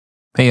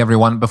Hey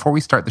everyone, before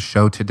we start the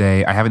show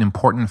today, I have an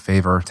important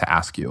favor to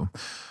ask you.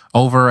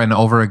 Over and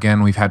over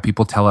again, we've had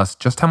people tell us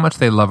just how much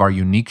they love our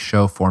unique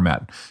show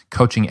format,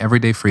 coaching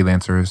everyday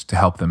freelancers to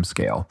help them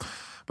scale.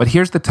 But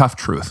here's the tough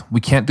truth.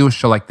 We can't do a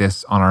show like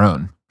this on our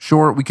own.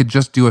 Sure, we could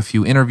just do a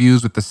few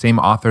interviews with the same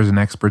authors and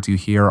experts you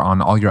hear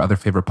on all your other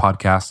favorite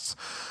podcasts,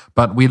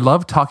 but we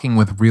love talking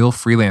with real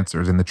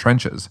freelancers in the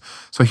trenches.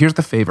 So here's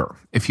the favor.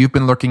 If you've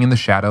been lurking in the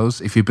shadows,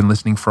 if you've been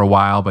listening for a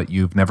while but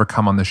you've never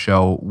come on the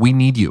show, we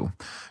need you.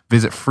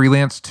 Visit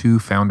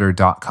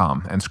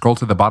freelance2founder.com and scroll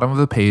to the bottom of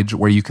the page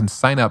where you can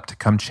sign up to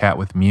come chat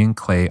with me and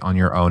Clay on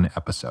your own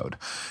episode.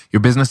 Your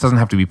business doesn't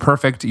have to be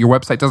perfect, your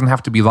website doesn't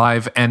have to be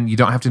live, and you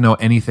don't have to know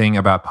anything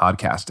about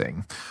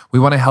podcasting.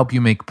 We want to help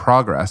you make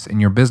progress in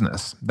your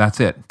business. That's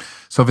it.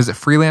 So visit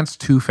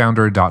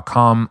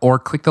freelance2founder.com or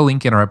click the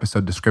link in our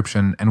episode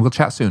description and we'll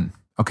chat soon.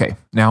 Okay,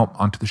 now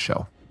on to the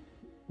show.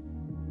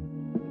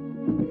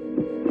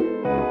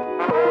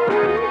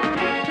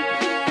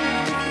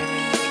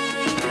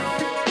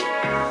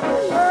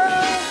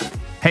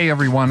 Hey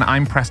everyone,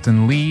 I'm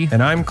Preston Lee.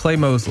 And I'm Clay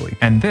Mosley.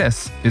 And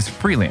this is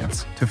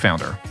Freelance to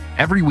Founder.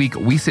 Every week,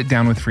 we sit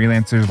down with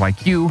freelancers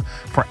like you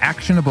for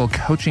actionable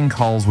coaching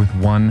calls with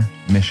one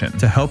mission: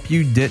 to help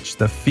you ditch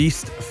the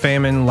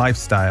feast-famine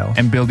lifestyle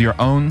and build your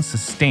own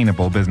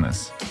sustainable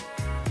business.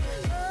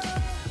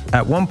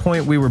 At one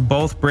point, we were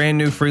both brand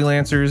new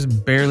freelancers,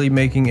 barely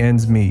making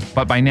ends meet.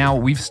 But by now,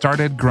 we've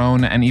started,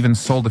 grown, and even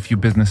sold a few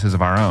businesses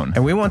of our own.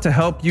 And we want to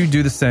help you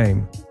do the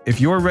same.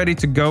 If you're ready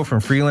to go from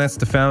freelance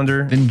to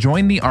founder, then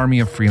join the army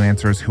of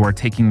freelancers who are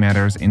taking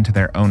matters into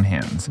their own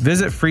hands.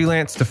 Visit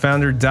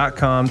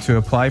freelance2founder.com to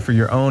apply for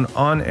your own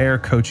on-air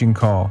coaching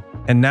call.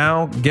 And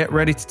now, get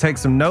ready to take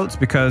some notes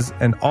because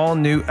an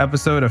all-new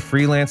episode of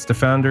Freelance to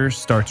Founder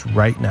starts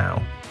right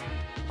now.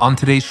 On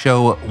today's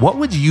show, what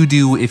would you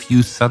do if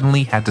you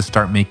suddenly had to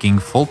start making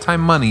full-time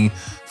money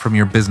from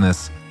your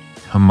business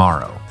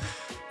tomorrow?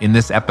 In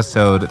this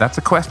episode, that's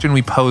a question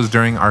we posed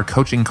during our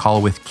coaching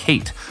call with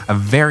Kate, a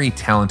very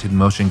talented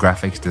motion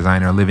graphics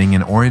designer living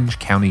in Orange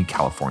County,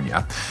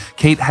 California.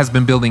 Kate has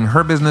been building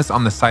her business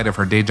on the side of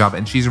her day job,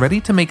 and she's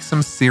ready to make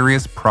some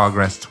serious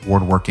progress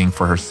toward working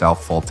for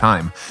herself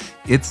full-time.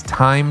 It's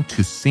time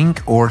to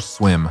sink or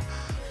swim.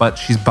 But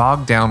she's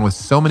bogged down with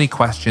so many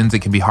questions,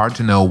 it can be hard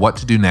to know what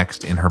to do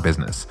next in her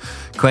business.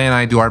 Clay and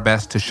I do our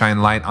best to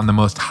shine light on the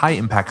most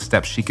high-impact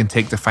steps she can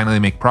take to finally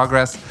make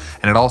progress,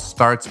 and it all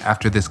starts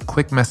after this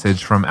quick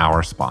message from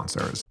our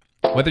sponsors.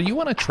 Whether you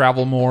want to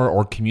travel more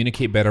or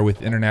communicate better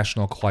with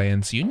international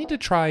clients, you need to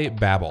try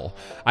Babbel.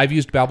 I've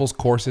used Babbel's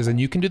courses, and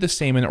you can do the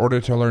same in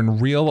order to learn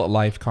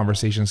real-life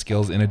conversation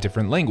skills in a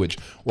different language.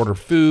 Order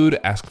food,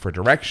 ask for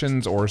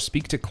directions, or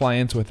speak to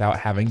clients without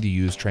having to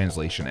use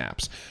translation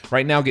apps.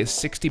 Right now, get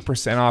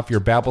 60% off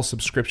your Babbel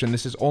subscription.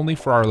 This is only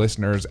for our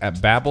listeners at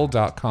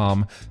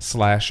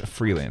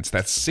babbel.com/freelance.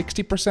 That's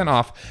 60%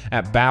 off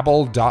at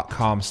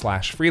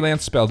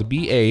babbel.com/freelance, spelled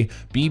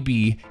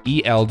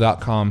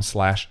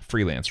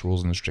BABBEL.com/freelance.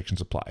 Rules and restrictions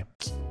apply.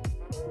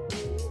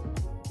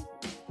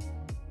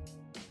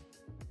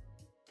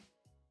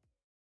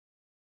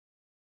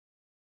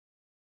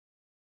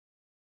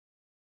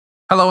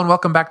 Hello and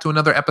welcome back to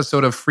another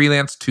episode of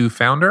Freelance to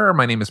Founder.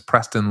 My name is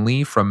Preston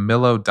Lee from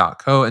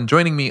Millo.co, and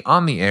joining me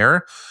on the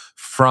air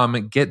from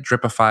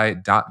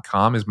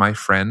GetDripify.com is my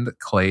friend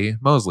Clay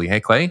Mosley.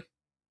 Hey Clay.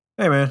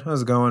 Hey man,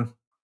 how's it going?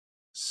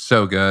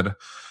 So good.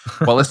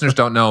 What listeners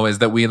don't know is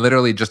that we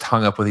literally just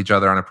hung up with each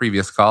other on a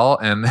previous call,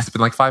 and it's been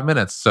like 5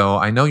 minutes. So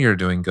I know you're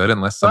doing good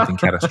unless something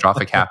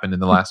catastrophic happened in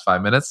the last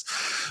 5 minutes.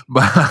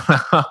 But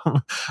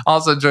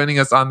also joining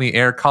us on the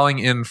air, calling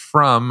in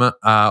from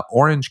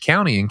Orange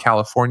County in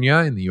California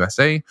in the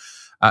USA,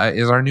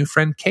 is our new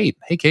friend Kate.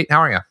 Hey, Kate,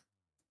 how are you?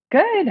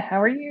 Good.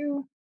 How are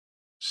you?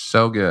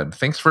 So good.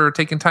 Thanks for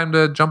taking time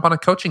to jump on a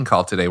coaching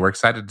call today. We're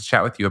excited to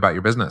chat with you about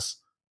your business.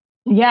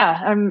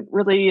 Yeah, I'm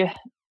really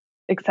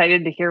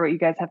excited to hear what you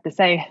guys have to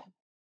say.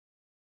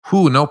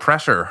 No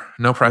pressure.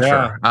 No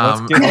pressure. Yeah,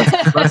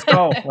 let's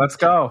go. Let's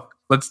go.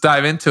 Let's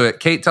dive into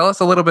it. Kate, tell us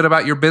a little bit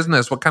about your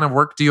business. What kind of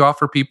work do you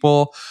offer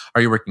people?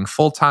 Are you working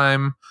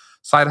full-time,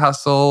 side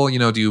hustle?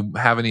 Do you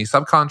have any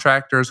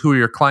subcontractors? Who are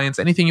your clients?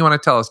 Anything you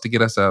want to tell us to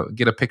get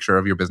a picture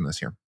of your business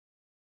here?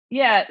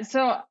 Yeah,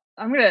 so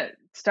I'm going to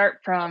start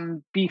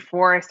from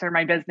before I started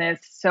my business.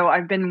 So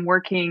I've been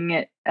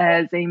working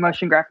as a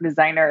motion graphic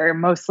designer,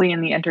 mostly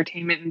in the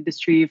entertainment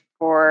industry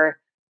for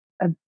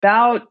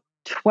about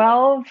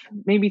 12,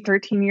 maybe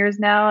 13 years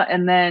now.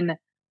 And then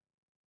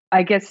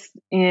I guess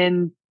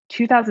in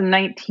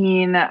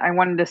 2019, I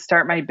wanted to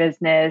start my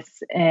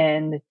business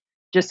and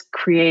just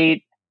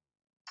create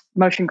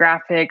motion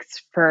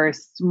graphics for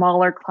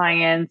smaller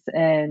clients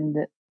and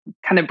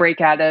kind of break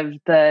out of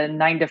the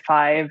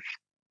 9-to-5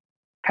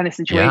 kind of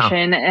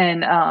situation. Yeah.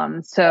 And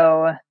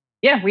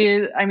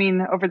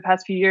over the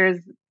past few years,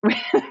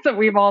 so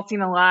we've all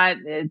seen a lot.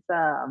 It's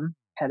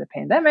had a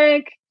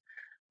pandemic,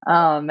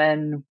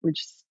 and we're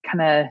just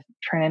kind of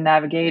trying to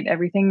navigate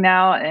everything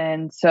now.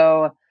 And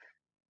so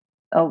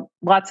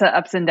lots of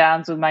ups and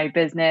downs with my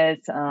business,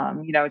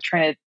 trying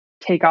to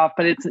take off,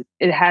 but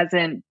it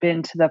hasn't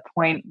been to the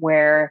point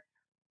where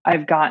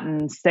I've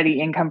gotten steady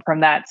income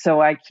from that.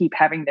 So I keep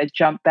having to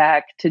jump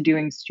back to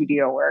doing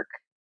studio work.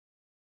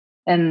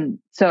 And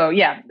so,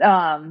 yeah,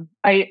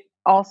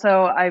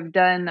 I've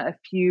done a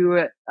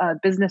few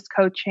business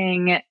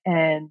coaching,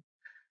 and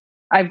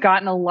I've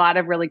gotten a lot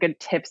of really good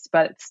tips,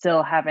 but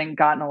still haven't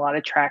gotten a lot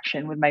of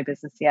traction with my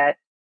business yet.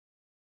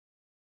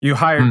 You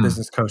hired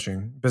business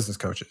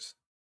coaches.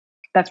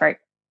 That's right.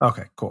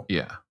 Okay, cool.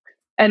 Yeah.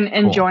 And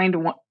Cool. joined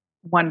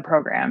one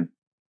program.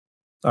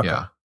 Okay.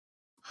 Yeah.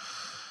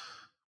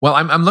 Well,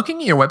 I'm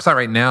looking at your website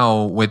right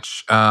now,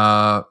 which,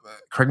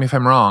 correct me if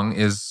I'm wrong,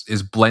 is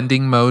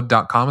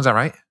blendingmode.com. Is that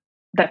right?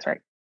 That's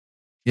right.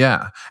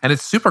 Yeah. And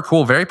it's super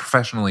cool, very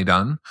professionally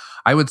done.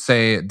 I would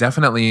say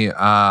definitely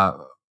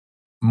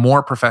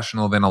more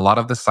professional than a lot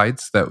of the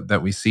sites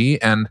that we see.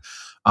 And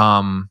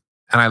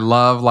I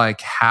love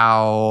like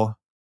how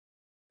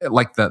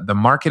like the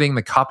marketing,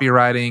 the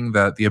copywriting,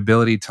 the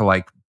ability to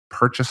like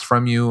purchase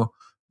from you,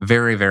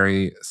 very,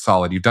 very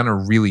solid. You've done a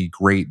really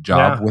great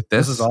job with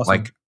this. This is awesome.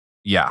 Like,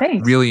 yeah,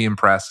 Thanks. really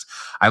impressed.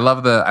 I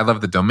love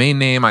the domain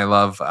name. I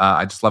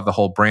just love the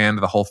whole brand,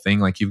 the whole thing.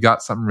 Like you've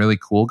got something really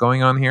cool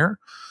going on here.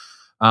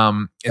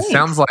 It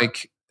sounds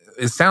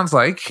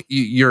like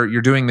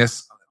you're doing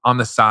this on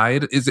the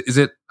side. Is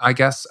it, I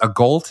guess, a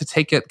goal to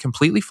take it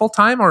completely full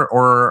time,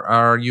 or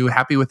are you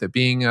happy with it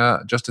being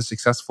just a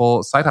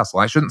successful side hustle?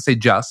 I shouldn't say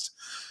just.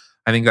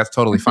 I think that's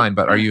totally fine.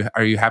 But are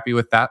you happy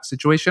with that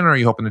situation, or are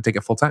you hoping to take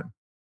it full time?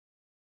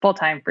 Full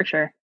time for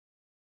sure.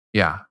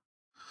 Yeah.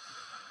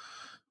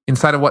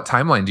 Inside of what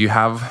timeline do you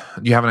have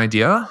an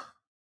idea?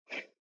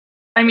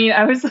 I mean,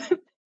 I was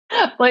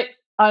like,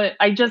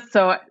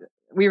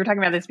 we were talking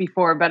about this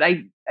before, but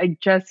I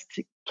just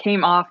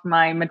came off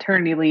my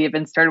maternity leave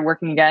and started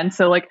working again.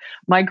 So like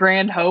my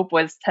grand hope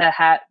was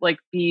to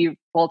be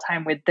full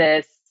time with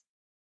this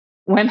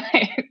when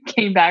I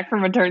came back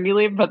from maternity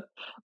leave, but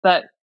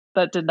that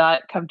did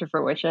not come to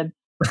fruition.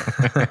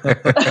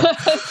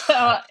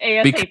 So,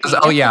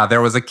 because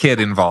there was a kid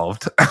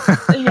involved.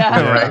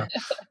 Yeah. Right.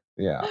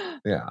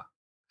 Yeah.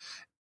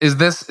 Is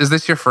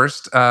this your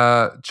first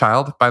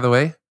child, by the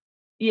way?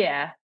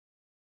 Yeah.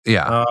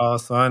 Yeah. Oh,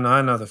 so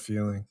I know the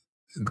feeling.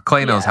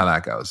 Clay knows how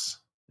that goes.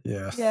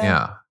 Yes.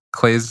 Yeah.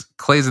 Clay's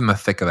in the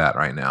thick of that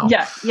right now.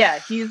 Yeah.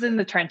 He's in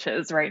the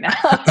trenches right now.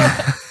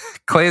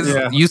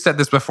 You said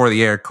this before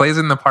the air. Clay's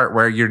in the part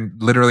where you're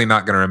literally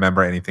not going to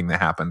remember anything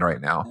that happened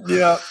right now.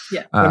 Yeah.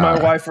 Yeah. And my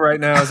wife right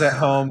now is at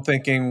home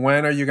thinking,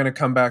 when are you going to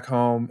come back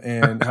home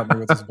and help me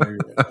with this baby?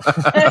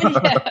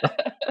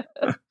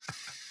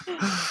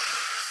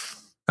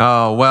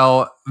 Oh,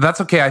 well,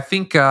 that's okay. I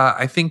think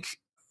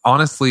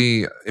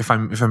honestly, if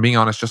I'm being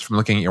honest, just from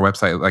looking at your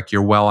website, like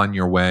you're well on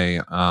your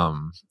way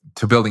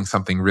to building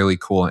something really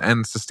cool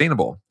and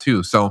sustainable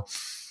too. So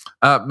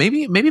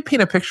maybe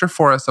paint a picture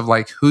for us of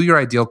like who your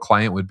ideal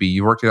client would be.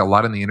 You worked a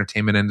lot in the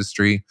entertainment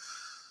industry,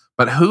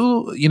 but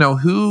who,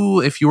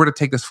 if you were to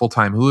take this full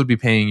time, who would be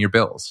paying your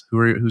bills?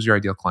 Who's your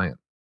ideal client?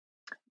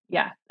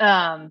 Yeah.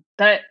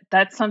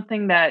 That's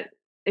something that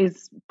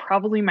is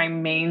probably my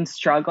main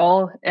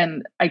struggle.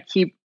 And I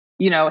keep,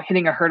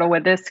 hitting a hurdle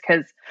with this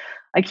because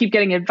I keep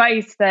getting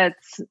advice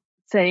that's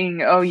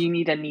saying, oh, you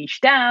need to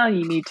niche down,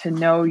 you need to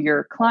know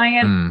your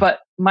client. But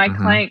my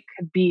client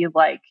could be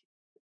like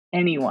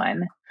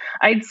anyone.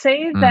 I'd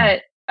say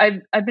that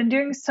I've been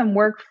doing some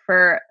work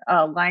for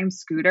Lime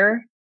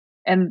Scooter,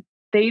 and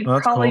they'd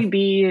probably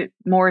be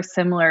more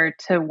similar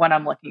to what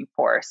I'm looking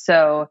for.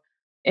 So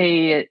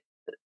a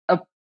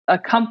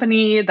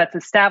company that's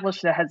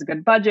established, that has a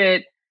good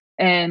budget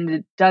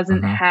and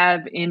doesn't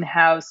have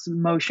in-house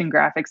motion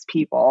graphics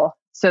people.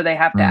 So they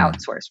have to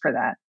outsource for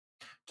that.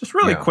 Just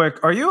really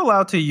quick, are you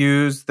allowed to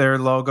use their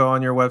logo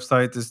on your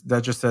website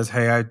that just says,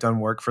 hey, I've done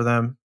work for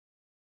them?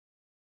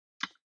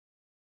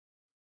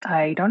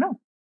 I don't know.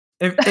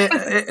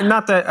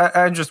 Not that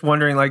I'm just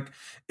wondering, like,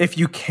 if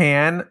you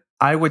can,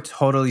 I would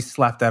totally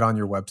slap that on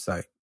your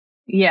website.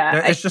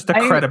 Yeah. It's just a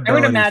credibility I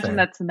would imagine thing.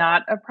 That's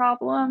not a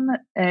problem.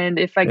 And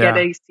if I get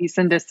a cease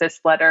and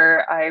desist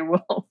letter, I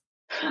will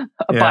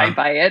abide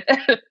by it.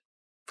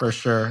 For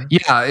sure.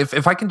 Yeah,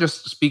 if I can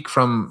just speak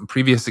from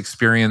previous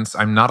experience,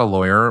 I'm not a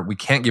lawyer. We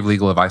can't give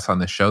legal advice on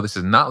this show. This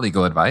is not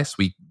legal advice.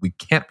 We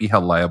can't be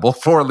held liable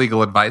for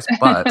legal advice,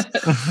 but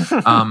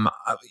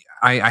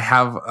I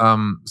have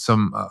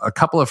a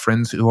couple of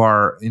friends who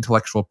are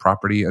intellectual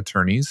property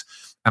attorneys,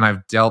 and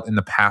I've dealt in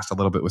the past a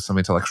little bit with some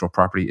intellectual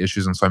property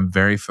issues, and so I'm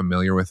very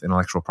familiar with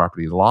intellectual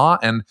property law.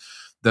 And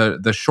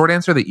the short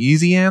answer, the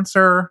easy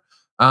answer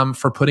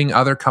for putting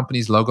other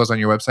companies' logos on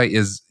your website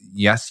is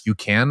yes, you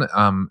can,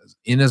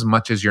 in as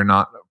much as you're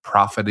not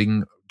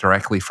profiting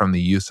directly from the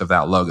use of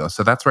that logo.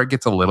 So that's where it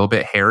gets a little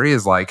bit hairy,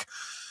 is like,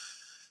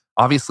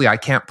 obviously I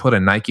can't put a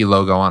Nike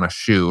logo on a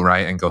shoe,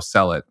 right, and go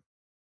sell it.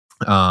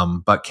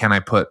 But can I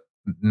put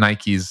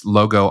Nike's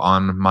logo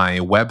on my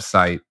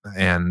website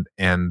and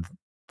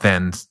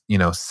then,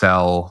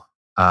 sell,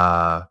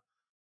 a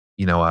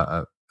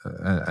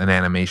an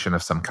animation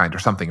of some kind or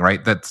something,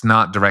 right? That's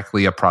not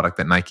directly a product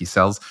that Nike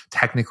sells.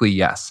 Technically,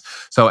 yes.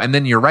 So, and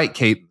then you're right,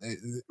 Kate.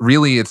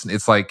 Really,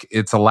 it's like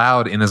it's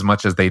allowed in as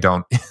much as they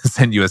don't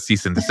send you a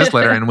cease and desist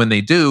letter, and when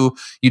they do,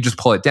 you just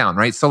pull it down,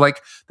 right? So,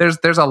 like,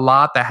 there's a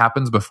lot that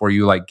happens before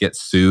you like get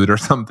sued or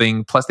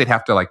something. Plus, they'd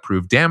have to like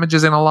prove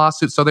damages in a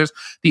lawsuit. So, there's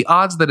the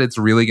odds that it's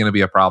really going to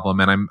be a problem.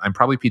 And I'm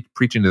probably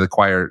preaching to the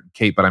choir,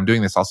 Kate, but I'm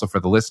doing this also for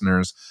the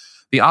listeners.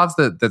 The odds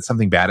that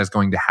something bad is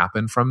going to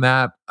happen from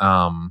that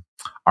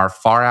are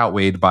far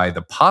outweighed by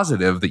the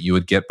positive that you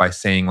would get by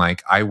saying,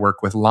 like, I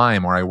work with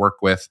Lime or I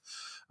work with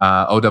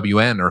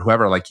OWN or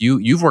whoever. Like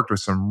you've worked with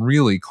some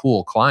really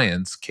cool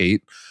clients,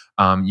 Kate.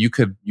 You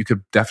could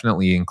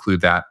definitely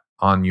include that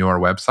on your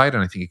website,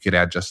 and I think you could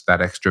add just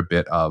that extra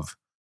bit of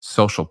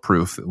social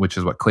proof, which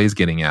is what Clay's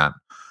getting at.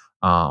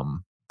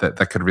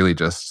 That could really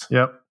just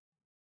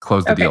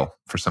close the deal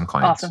for some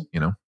clients.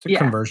 Awesome. It's a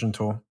conversion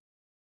tool.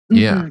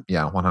 Yeah,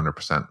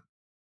 100%.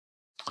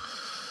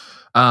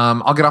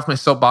 I'll get off my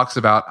soapbox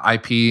about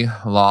IP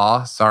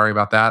law. Sorry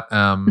about that.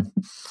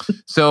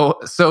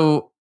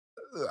 So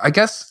I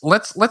guess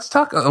let's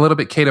talk a little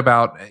bit, Kate,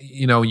 about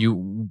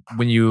you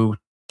when you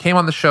came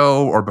on the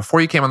show or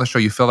before you came on the show,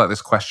 you filled out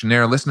this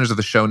questionnaire. Listeners of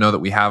the show know that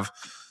we have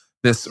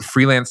this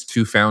freelance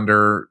to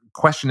founder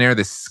questionnaire,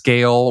 this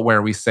scale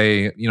where we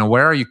say,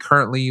 where are you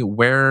currently?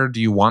 Where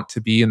do you want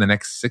to be in the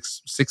next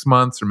six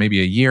months or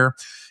maybe a year?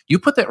 You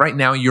put that right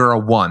now you're a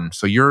 1,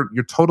 so you're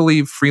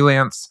totally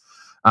freelance.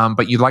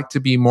 But you'd like to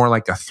be more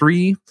like a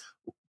 3.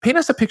 Paint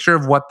us a picture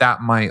of what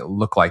that might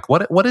look like.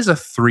 What is a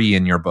 3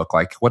 in your book?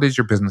 Like, what does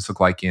your business look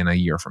like in a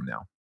year from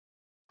now?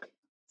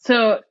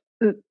 So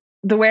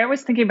the way I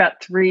was thinking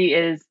about 3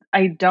 is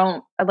I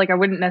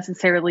wouldn't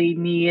necessarily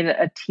need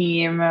a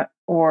team,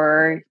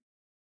 or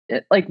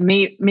like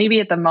maybe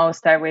at the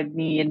most I would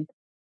need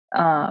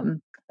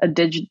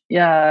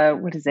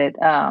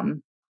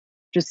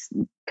just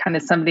kind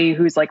of somebody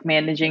who's like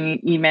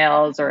managing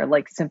emails or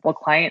like simple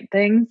client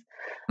things.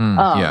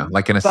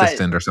 Like an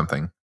assistant or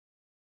something.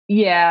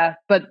 Yeah,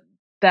 but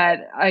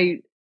that I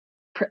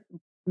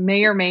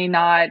may or may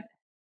not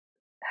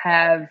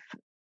have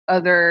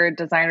other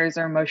designers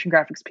or motion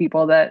graphics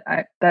people that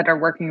are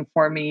working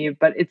for me,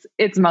 but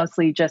it's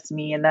mostly just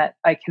me, and that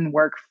I can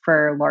work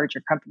for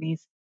larger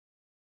companies.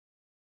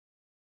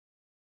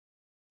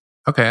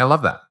 Okay, I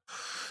love that.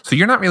 So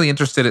you're not really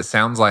interested, it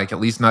sounds like, at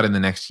least not in the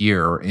next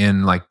year,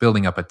 in like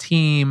building up a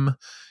team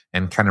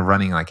and kind of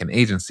running like an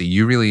agency.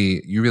 You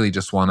really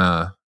just want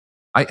to.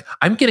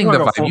 I'm getting the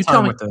vibe. You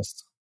tell me with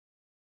this.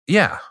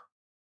 Yeah.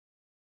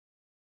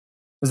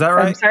 Is that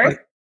right? I'm sorry?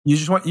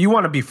 You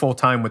want to be full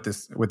time with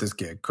this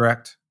gig,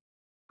 correct?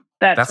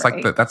 That's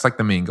right. That's like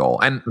the main goal.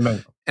 And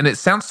it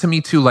sounds to me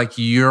too like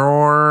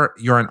you're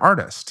an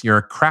artist. You're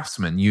a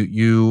craftsman.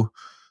 You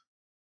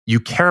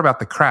care about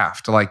the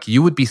craft. Like,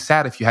 you would be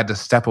sad if you had to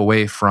step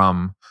away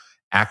from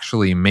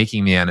actually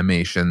making the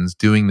animations,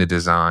 doing the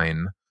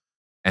design,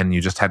 and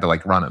you just had to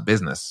like run a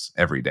business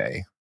every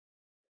day.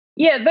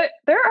 Yeah,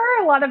 there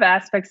are a lot of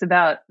aspects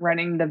about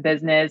running the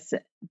business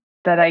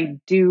that I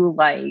do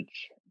like,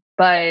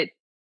 but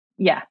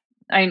yeah,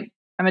 I'm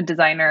a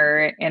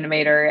designer,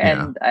 animator,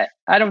 and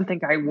I don't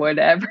think I would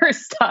ever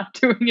stop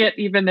doing it,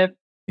 even if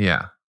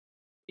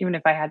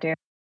I had to.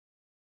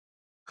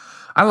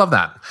 I love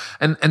that,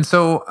 and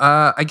so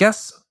I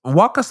guess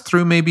walk us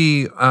through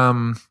maybe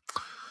some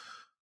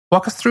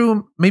of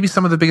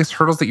the biggest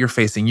hurdles that you're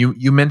facing.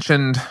 You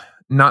mentioned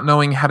not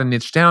knowing how to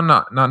niche down,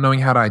 not knowing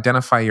how to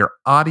identify your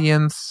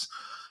audience.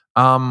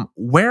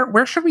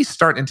 Where should we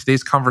start in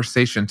today's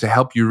conversation to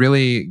help you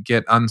really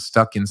get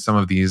unstuck in some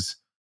of these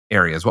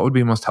areas? What would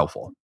be most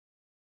helpful?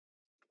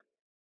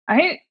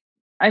 I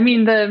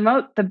mean,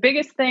 the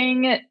biggest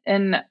thing,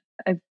 and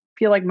I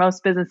feel like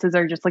most businesses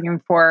are just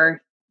looking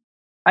for,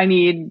 I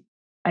need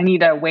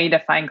a way to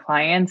find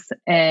clients,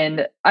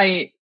 and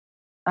I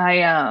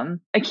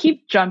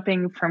keep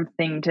jumping from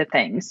thing to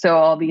thing. So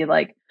I'll be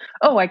like,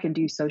 oh, I can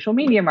do social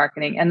media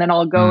marketing. And then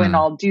I'll go and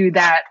I'll do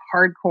that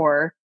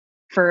hardcore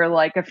for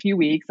like a few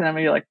weeks. And I'm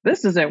gonna be like,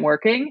 this isn't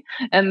working.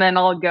 And then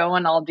I'll go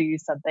and I'll do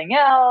something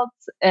else.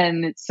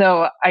 And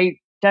so I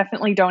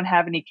definitely don't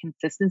have any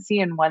consistency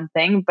in one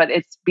thing, but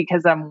it's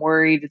because I'm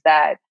worried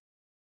that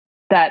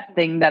that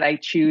thing that I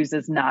choose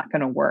is not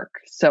going to work.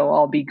 So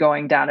I'll be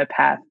going down a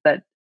path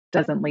that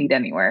doesn't lead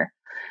anywhere.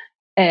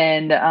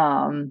 And,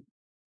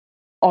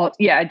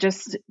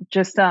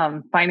 just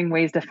finding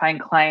ways to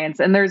find clients.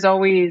 And there's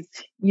always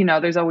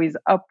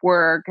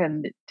Upwork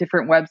and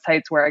different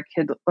websites where I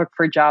could look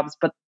for jobs,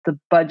 but the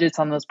budgets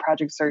on those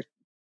projects are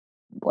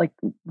like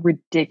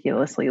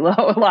ridiculously low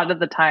a lot of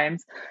the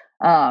times.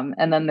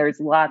 And then there's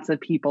lots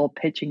of people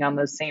pitching on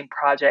those same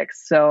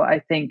projects. So I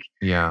think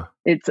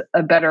it's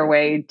a better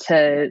way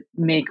to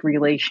make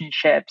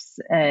relationships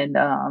and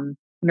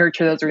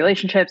nurture those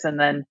relationships, and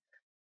then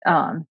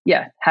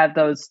have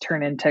those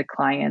turn into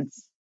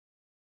clients.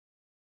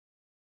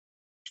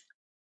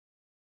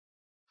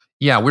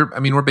 Yeah,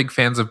 we're big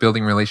fans of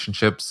building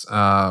relationships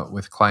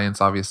with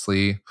clients,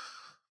 obviously.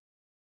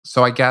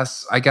 So I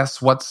guess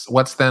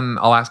what's then,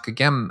 I'll ask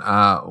again,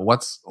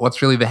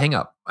 what's really the hang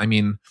up? I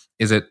mean,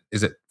 is it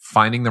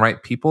finding the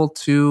right people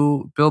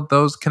to build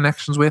those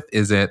connections with?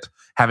 Is it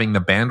having the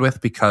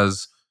bandwidth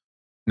because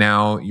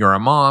now you're a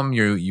mom,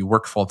 you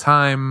work full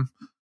time?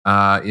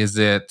 Is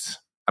it,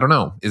 I don't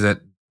know, is it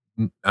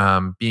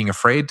being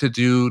afraid to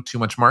do too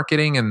much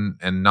marketing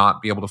and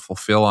not be able to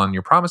fulfill on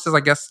your promises? I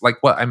guess, like,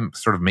 what, I'm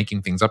sort of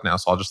making things up now,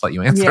 so I'll just let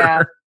you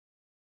answer.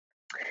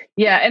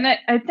 Yeah. And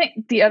I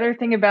think the other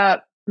thing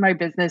about my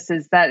business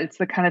is that it's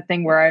the kind of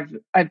thing where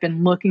I've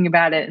been looking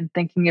about it and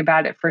thinking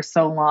about it for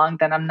so long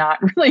that I'm not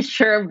really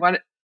sure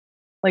what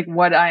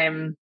I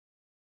am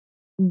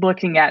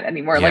looking at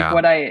anymore, Yeah.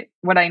 like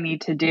what I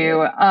need to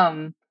do.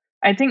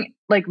 I think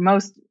like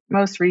most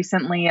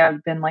recently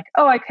I've been like,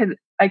 oh, I could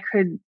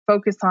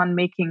focus on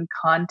making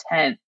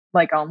content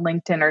like on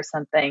LinkedIn or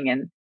something,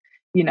 and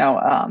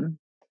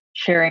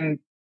sharing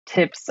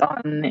tips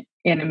on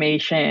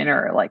animation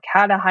or like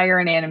how to hire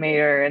an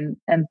animator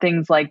and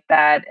things like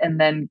that, and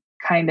then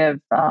kind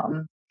of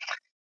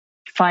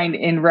find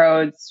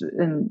inroads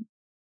and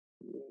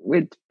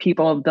with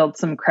people, build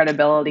some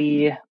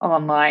credibility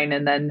online,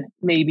 and then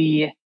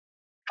maybe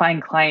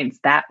find clients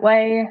that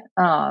way.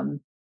 I'm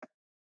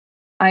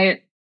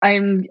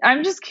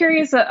just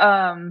curious.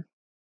 I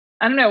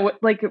don't know,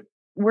 like,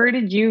 where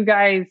did you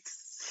guys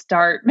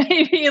start?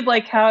 Maybe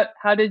like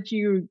how did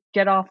you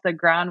get off the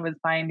ground with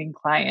finding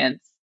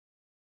clients?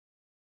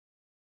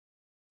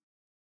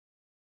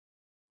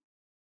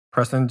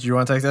 Preston, do you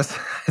want to take this?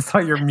 I saw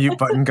your mute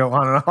button go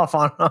on and off,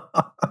 on and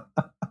off.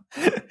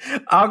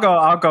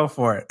 I'll go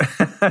for it.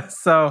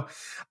 So,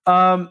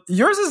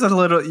 yours is a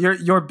little,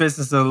 your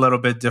business is a little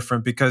bit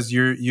different because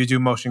you do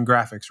motion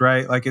graphics,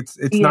 right? Like it's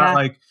not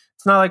like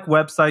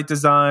website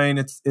design.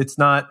 It's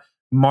not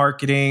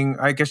marketing.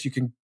 I guess you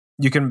can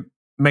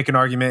make an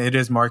argument it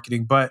is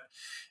marketing, but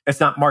it's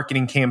not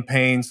marketing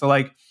campaigns. So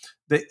like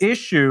the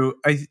issue,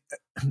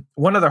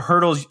 one of the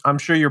hurdles I'm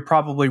sure you're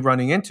probably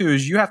running into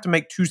is you have to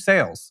make 2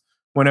 sales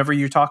whenever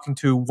you're talking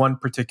to one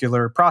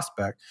particular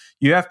prospect.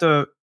 You have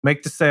to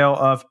make the sale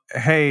of,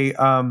 hey,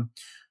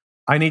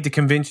 I need to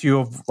convince you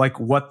of like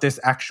what this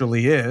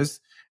actually is.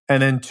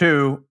 And then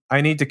 2, I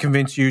need to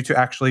convince you to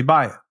actually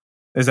buy it.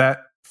 Is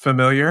that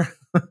familiar?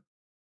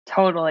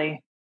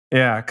 Totally.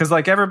 Yeah, because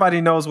like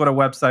everybody knows what a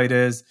website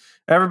is.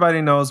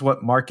 Everybody knows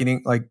what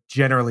marketing, like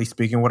generally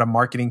speaking, what a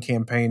marketing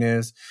campaign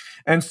is.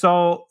 And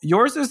so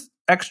yours is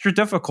extra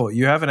difficult.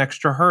 You have an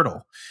extra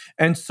hurdle.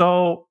 And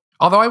so,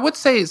 although I would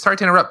say, sorry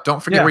to interrupt,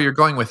 don't forget where you're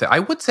going with it. I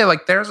would say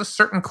like there's a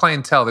certain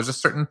clientele, there's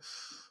a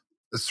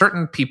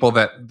certain people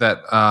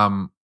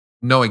that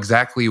know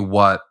exactly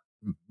what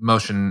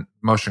motion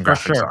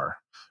graphics are.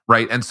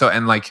 Right. And so,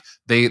 and like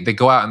they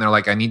go out and they're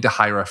like, I need to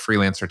hire a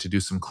freelancer to do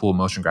some cool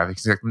motion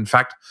graphics. In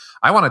fact,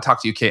 I want to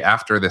talk to you, Kate,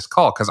 after this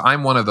call, because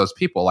I'm one of those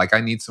people. Like,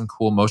 I need some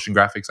cool motion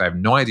graphics. I have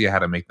no idea how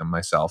to make them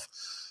myself.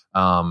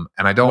 And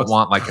I don't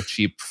want like a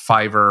cheap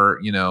Fiverr,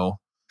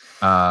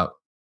 kind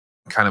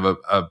of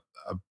a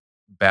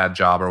bad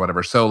job or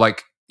whatever. So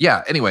like,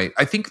 yeah, anyway,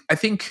 I think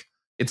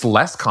it's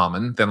less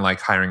common than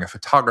like hiring a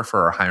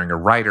photographer or hiring a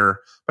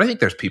writer. But I think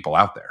there's people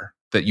out there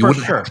that you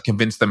wouldn't have to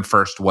convince them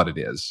first what it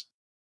is.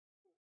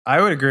 I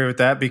would agree with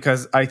that,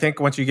 because I think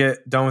once you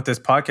get done with this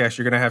podcast,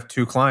 you're going to have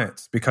 2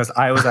 clients, because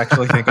I was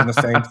actually thinking the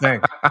same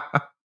thing.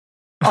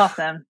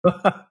 Awesome.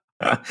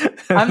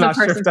 I'm the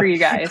person for you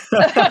guys.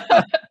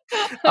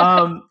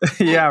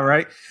 Yeah,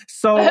 right.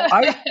 So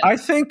I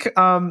think,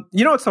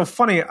 it's so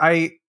funny.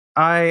 I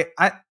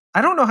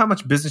don't know how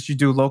much business you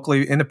do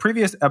locally. In the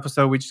previous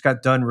episode, we just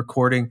got done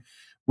recording.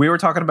 We were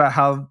talking about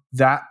how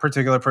that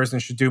particular person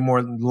should do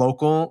more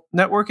local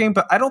networking,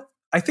 but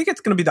I think it's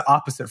going to be the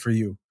opposite for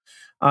you.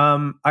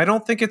 I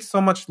don't think it's so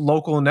much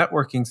local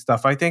networking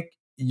stuff. I think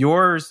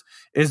yours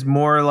is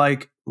more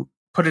like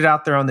put it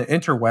out there on the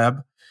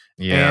interweb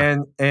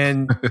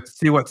and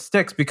see what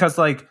sticks. Because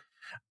like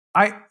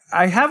I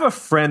have a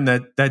friend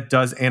that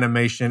does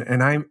animation,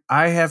 and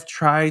I have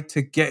tried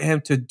to get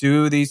him to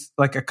do these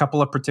like a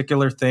couple of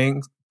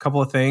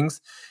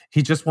things.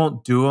 He just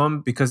won't do them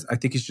because I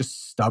think he's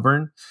just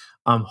stubborn.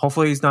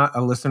 Hopefully he's not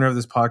a listener of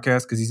this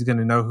podcast, because he's going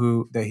to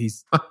know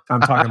I'm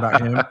talking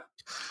about him.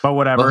 But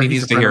whatever. Well, he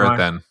needs to hear it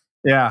then.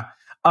 Yeah.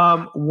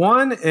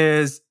 One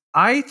is,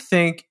 I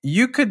think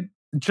you could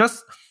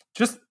just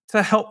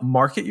to help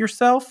market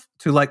yourself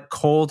to like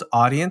cold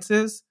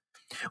audiences.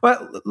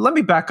 Well, let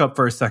me back up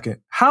for a second.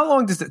 How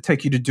long does it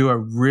take you to do a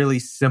really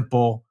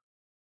simple,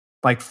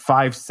 like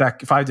 5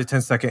 to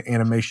 10 second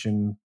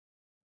animation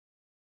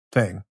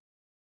thing?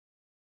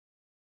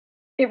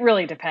 It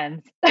really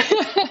depends.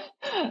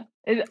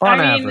 On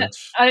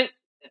average.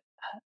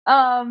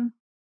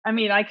 I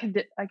mean, I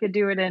could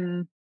do it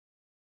in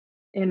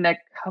a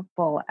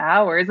couple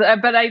hours,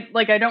 but I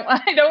don't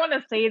want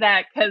to say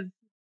that because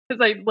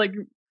I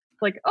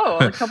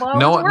a couple hours.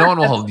 No one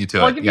will hold you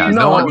to it. Yeah,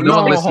 no one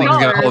listening is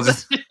going to hold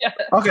it. Yeah.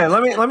 Okay,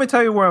 let me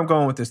tell you where I'm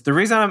going with this. The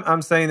reason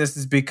I'm saying this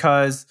is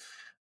because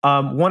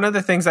one of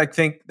the things I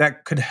think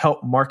that could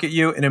help market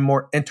you in a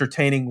more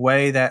entertaining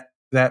way that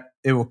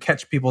it will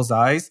catch people's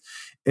eyes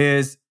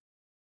is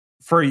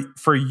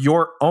for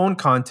your own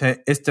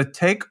content is to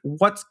take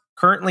what's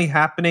currently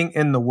happening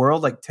in the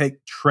world, like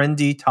take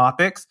trendy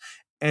topics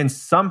and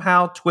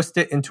somehow twist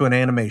it into an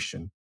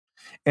animation.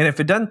 And if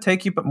it doesn't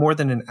take you but more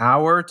than an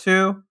hour or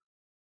two,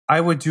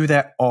 I would do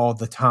that all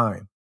the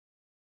time.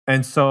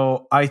 And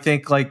so I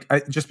think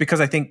just because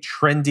I think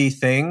trendy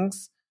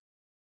things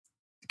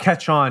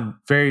catch on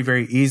very,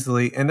 very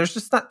easily. And there's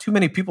just not too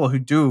many people who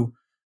do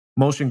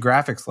motion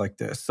graphics like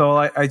this. So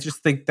I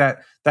just think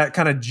that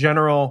kind of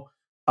general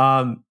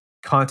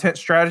content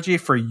strategy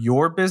for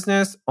your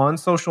business on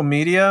social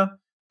media,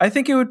 I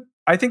think it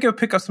would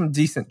pick up some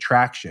decent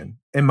traction,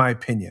 in my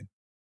opinion.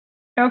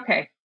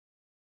 Okay.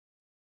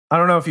 I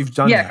don't know if you've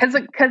done that.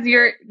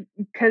 Yeah,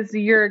 because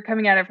you're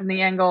coming at it from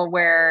the angle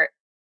where,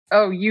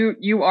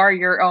 you are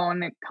your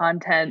own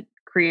content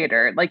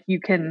creator. Like you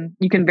can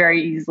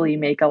very easily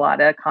make a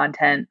lot of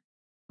content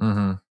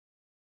and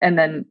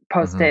then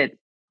post it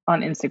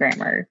on Instagram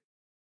or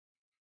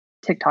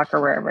TikTok or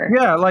wherever.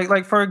 Yeah,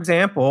 like for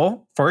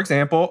example,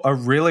 a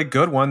really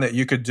good one that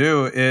you could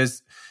do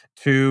is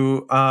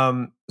to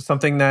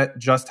something that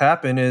just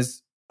happened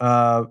is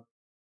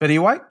Betty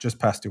White just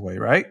passed away,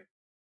 right?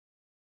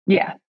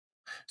 Yeah.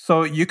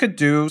 So you could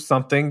do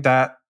something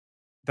that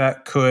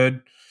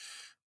could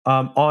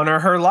honor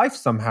her life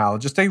somehow.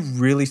 Just a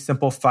really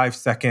simple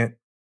 5-second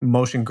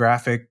motion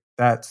graphic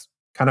that's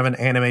kind of an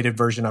animated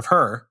version of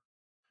her.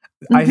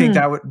 I think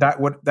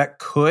that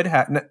could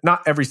have,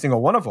 not every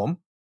single one of them,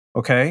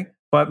 okay,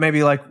 but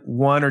maybe like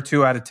 1 or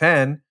 2 out of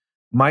 10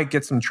 might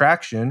get some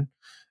traction.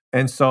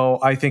 And so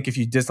I think if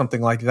you did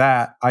something like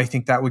that, I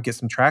think that would get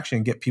some traction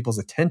and get people's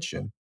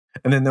attention.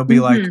 And then they'll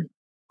be like,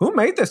 who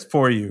made this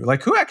for you?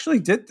 Like, who actually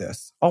did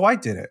this? Oh, I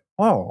did it.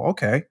 Oh,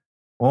 okay.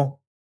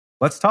 Well,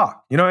 let's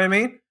talk. You know what I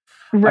mean?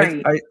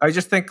 Right. I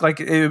just think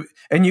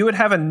and you would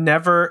have a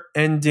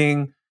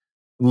never-ending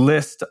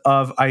list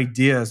of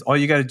ideas. All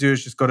you got to do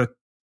is just go to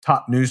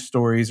top news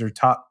stories or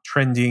top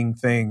trending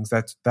things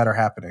that are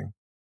happening.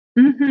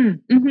 Okay,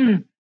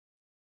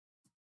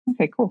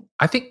 cool.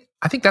 I think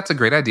that's a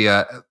great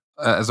idea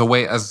as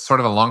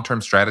sort of a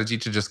long-term strategy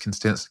to just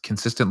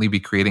consistently be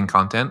creating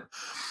content.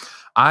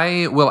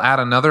 I will add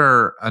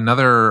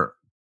another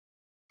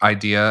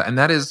idea, and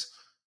that is,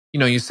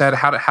 you said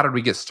how did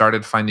we get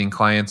started finding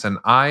clients, and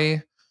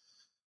I've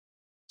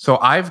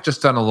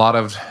just done a lot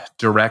of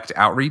direct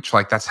outreach.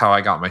 Like that's how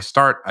I got my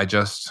start. I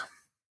just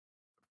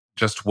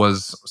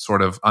was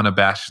sort of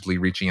unabashedly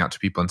reaching out to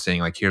people and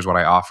saying like, here's what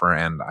I offer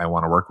and I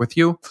want to work with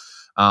you.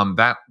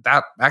 That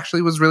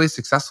actually was really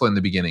successful in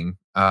the beginning.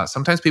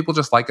 Sometimes people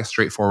just like a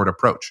straightforward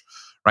approach,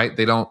 right?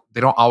 They don't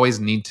always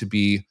need to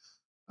be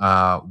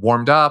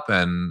warmed up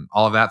and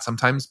all of that.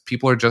 Sometimes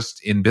people are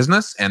just in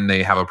business and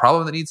they have a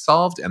problem that needs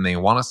solved and they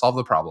want to solve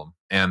the problem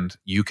and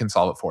you can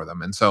solve it for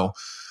them. And so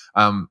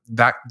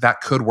that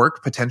could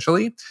work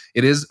potentially.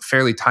 It is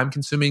fairly time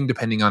consuming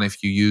depending on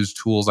if you use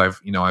tools.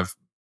 I've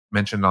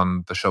mentioned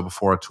on the show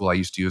before a tool I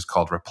used to use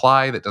called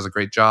Reply that does a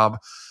great job.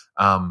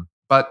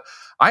 But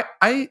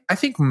I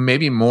think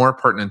maybe more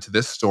pertinent to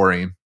this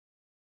story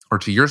or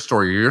to your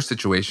story or your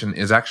situation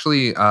is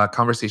actually a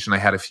conversation I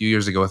had a few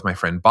years ago with my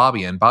friend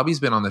Bobby. And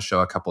Bobby's been on the show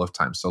a couple of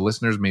times, so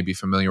listeners may be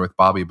familiar with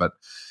Bobby, but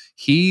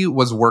he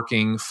was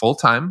working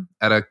full-time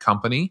at a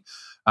company.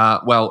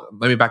 Well,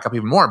 let me back up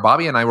even more.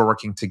 Bobby and I were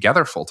working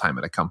together full-time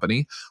at a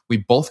company. We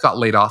both got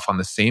laid off on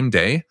the same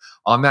day.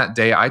 On that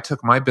day, I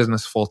took my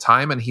business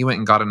full-time and he went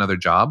and got another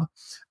job.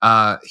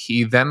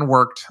 He then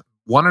worked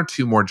 1 or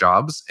 2 more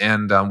jobs,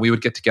 and we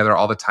would get together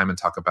all the time and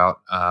talk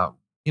about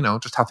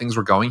just how things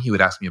were going. He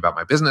would ask me about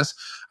my business.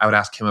 I would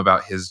ask him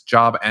about his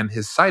job and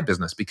his side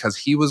business because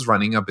he was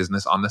running a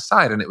business on the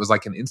side. And it was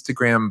like an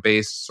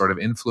Instagram-based sort of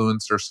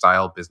influencer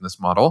style business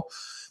model.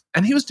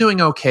 And he was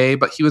doing okay,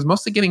 but he was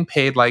mostly getting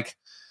paid like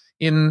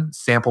in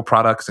sample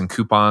products and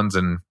coupons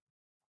and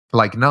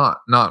like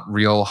not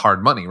real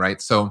hard money,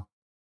 right? So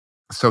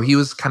he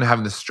was kind of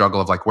having this struggle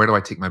of like, where do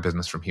I take my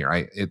business from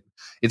here?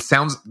 It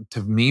sounds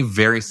to me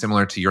very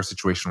similar to your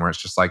situation where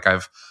it's just like,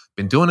 I've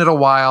been doing it a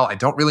while. I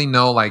don't really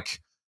know, like,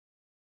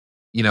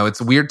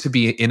 it's weird to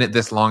be in it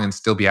this long and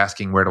still be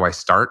asking, where do I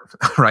start?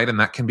 Right. And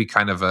that can be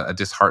kind of a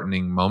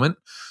disheartening moment.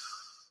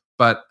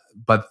 But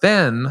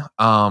then,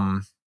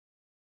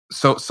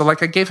 so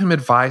like I gave him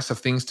advice of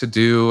things to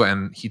do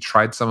and he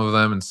tried some of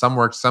them and some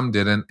worked, some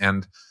didn't.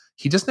 And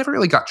he just never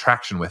really got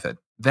traction with it.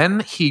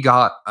 Then he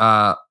got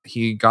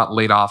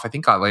laid off. I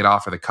think got laid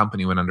off or the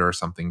company went under or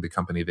something, the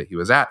company that he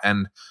was at.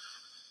 And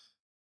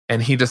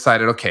he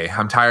decided, okay,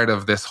 I'm tired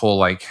of this whole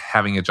like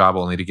having a job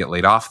only to get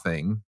laid off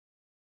thing.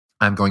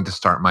 I'm going to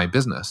start my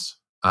business.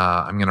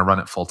 I'm going to run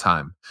it full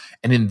time.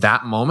 And in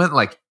that moment,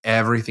 like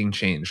everything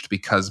changed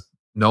because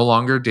no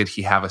longer did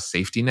he have a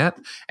safety net.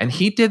 And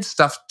he did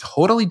stuff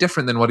totally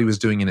different than what he was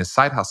doing in his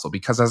side hustle.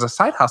 Because as a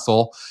side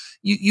hustle,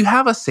 you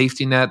have a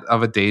safety net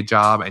of a day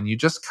job and you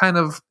just kind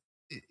of,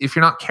 if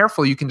you're not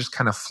careful, you can just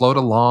kind of float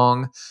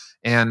along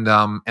and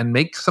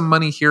make some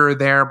money here or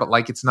there, but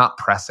like it's not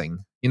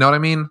pressing. You know what I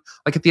mean?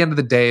 Like at the end of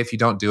the day, if you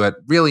don't do it,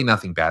 really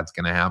nothing bad's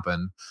going to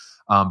happen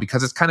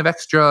because it's kind of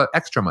extra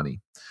money.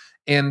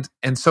 And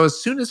so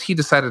as soon as he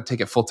decided to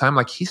take it full time,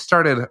 like he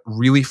started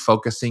really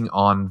focusing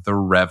on the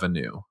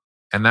revenue.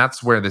 And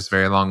that's where this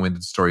very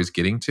long-winded story is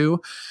getting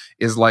to,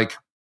 is like,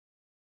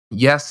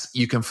 yes,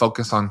 you can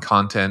focus on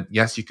content.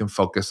 Yes, you can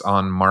focus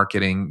on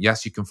marketing.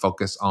 Yes, you can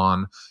focus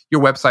on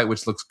your website,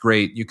 which looks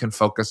great. You can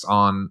focus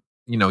on,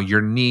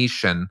 your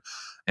niche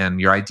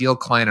and your ideal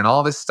client and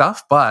all this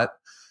stuff. But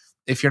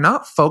if you're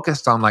not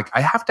focused on like,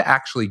 I have to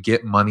actually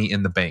get money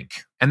in the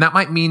bank, and that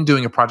might mean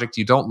doing a project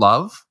you don't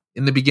love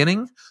in the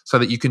beginning so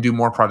that you can do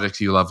more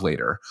projects you love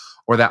later.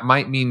 Or that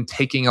might mean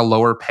taking a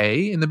lower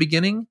pay in the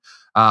beginning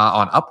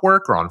on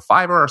Upwork or on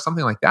Fiverr or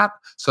something like that,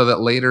 so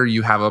that later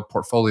you have a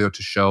portfolio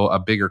to show a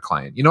bigger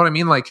client. You know what I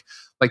mean? Like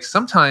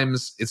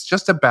sometimes it's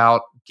just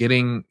about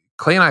getting,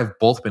 Clay and I have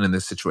both been in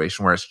this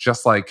situation where it's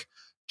just like,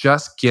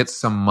 just get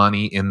some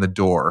money in the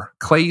door.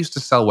 Clay used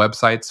to sell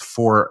websites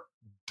for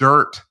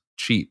dirt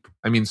cheap.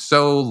 I mean,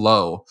 so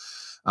low.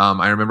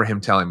 I remember him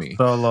telling me.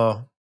 So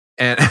low.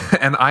 And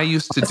I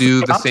used to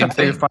do the same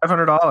thing.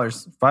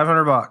 $500,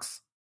 $500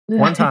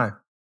 one time.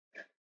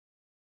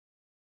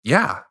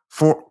 Yeah,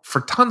 for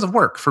tons of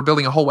work for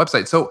building a whole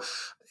website. So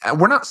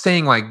we're not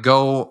saying like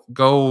go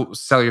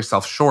sell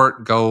yourself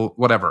short, go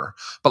whatever.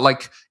 But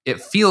like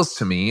it feels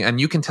to me, and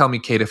you can tell me,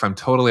 Kate, if I'm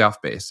totally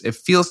off base. It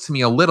feels to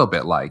me a little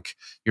bit like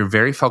you're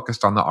very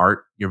focused on the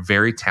art, you're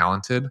very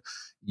talented,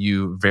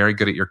 you're very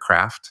good at your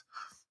craft.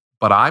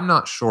 But I'm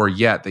not sure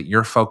yet that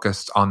you're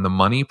focused on the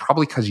money,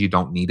 probably because you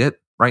don't need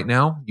it right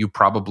now. You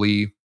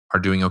probably are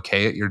doing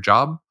okay at your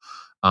job.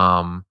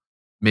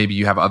 Maybe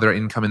you have other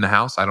income in the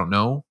house. I don't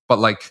know. But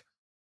like,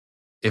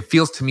 it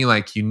feels to me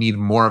like you need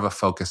more of a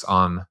focus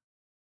on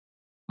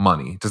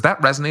money. Does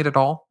that resonate at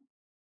all?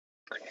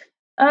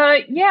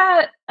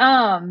 Yeah.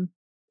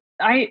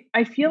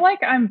 I feel like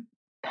I'm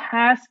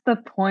past the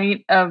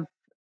point of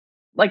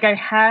like, I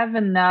have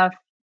enough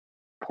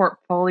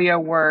portfolio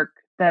work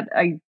that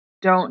I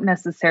don't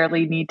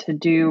necessarily need to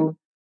do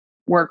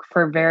work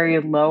for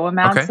very low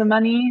amounts of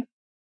money.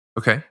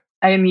 Okay.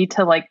 I need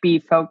to like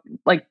be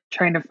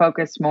trying to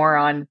focus more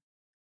on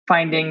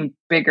finding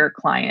bigger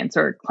clients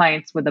or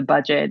clients with a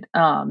budget.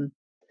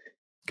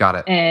 Got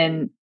it.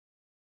 And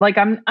like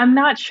I'm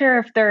not sure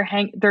if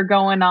they're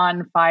going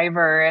on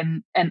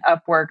Fiverr and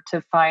Upwork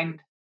to find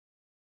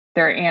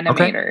their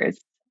animators.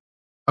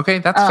 Okay,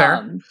 that's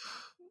fair.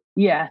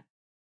 Yeah.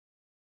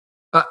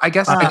 I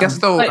guess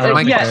though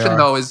my question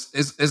though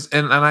is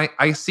and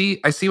I see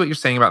what you're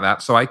saying about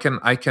that, so I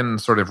can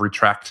sort of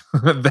retract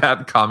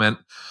that comment,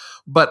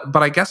 but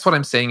I guess what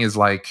I'm saying is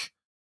like,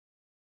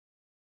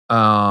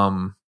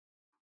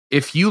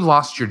 if you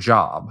lost your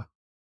job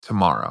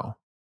tomorrow,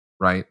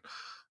 right,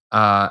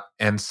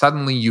 and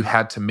suddenly you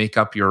had to make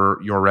up your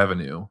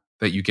revenue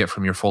that you get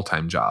from your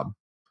full-time job,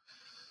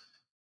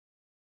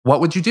 what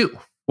would you do?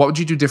 What would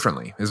you do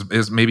differently?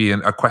 Is maybe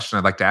a question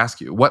I'd like to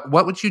ask you. What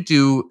would you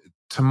do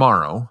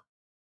tomorrow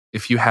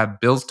if you had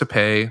bills to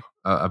pay,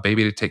 a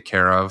baby to take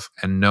care of,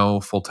 and no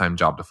full-time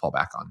job to fall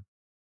back on?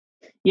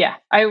 Yeah,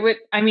 I would.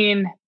 I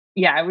mean,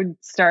 yeah, I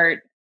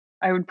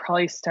would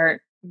probably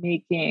start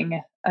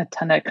making a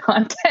ton of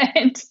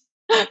content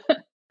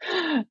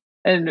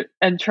and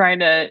trying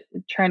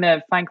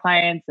to find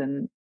clients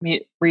and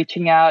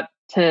reaching out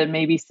to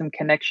maybe some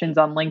connections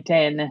on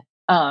LinkedIn.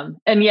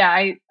 And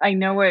yeah, I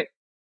know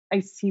I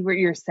see what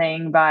you're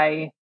saying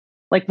by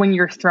like when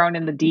you're thrown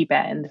in the deep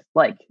end,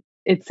 like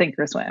it's sink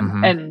or swim.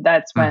 Mm-hmm. And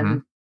that's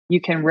when you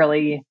can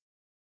really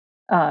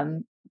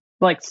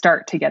like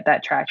start to get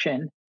that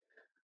traction.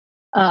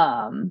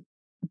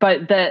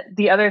 But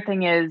the other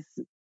thing is,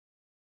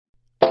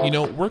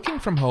 working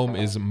from home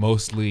is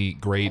mostly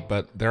great,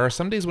 but there are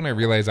some days when I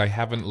realize I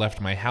haven't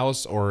left my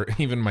house or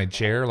even my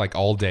chair like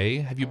all day.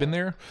 Have you been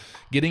there?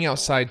 Getting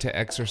outside to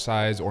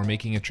exercise or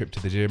making a trip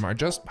to the gym are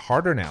just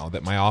harder now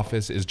that my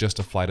office is just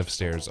a flight of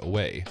stairs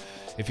away.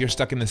 If you're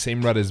stuck in the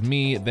same rut as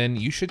me, then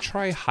you should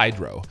try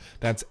Hydrow.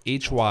 That's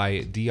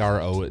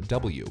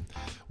HYDROW.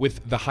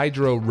 With the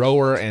Hydrow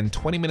rower and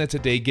 20 minutes a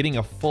day, getting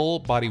a full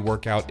body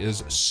workout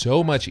is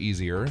so much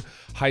easier.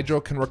 Hydrow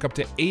can work up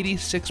to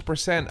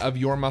 86% of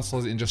your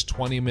muscles in just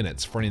 20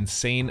 minutes for an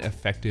insane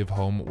effective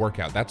home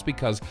workout. That's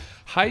because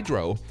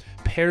Hydrow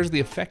pairs the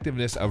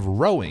effectiveness of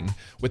rowing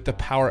with the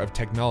power of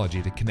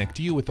technology to connect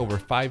you with over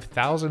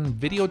 5,000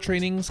 video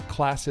trainings,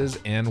 classes,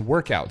 and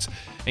workouts.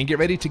 And get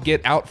ready to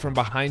get out from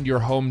behind your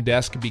home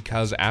desk,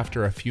 because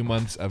after a few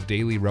months of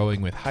daily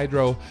rowing with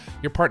Hydrow,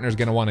 your partner's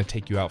going to want to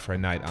take you out for a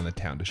night on the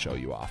town to show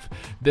you off.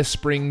 This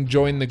spring,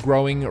 join the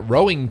growing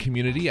rowing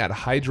community at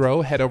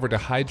Hydrow. Head over to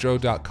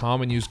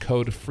hydrow.com and use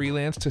code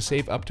FREELANCE to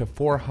save up to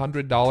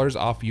 $400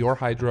 off your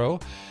Hydrow.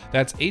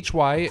 That's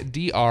HYDROW.com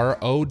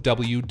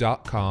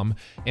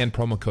and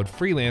promo code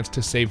FREELANCE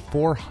to save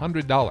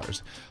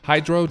 $400.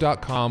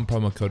 Hydrow.com,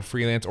 promo code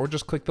FREELANCE, or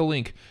just click the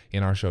link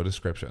in our show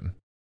description.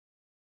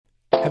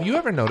 Have you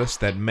ever noticed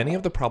that many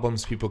of the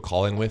problems people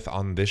call in with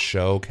on this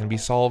show can be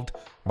solved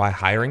by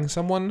hiring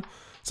someone?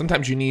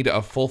 Sometimes you need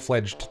a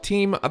full-fledged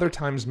team, other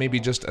times maybe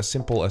just a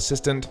simple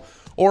assistant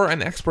or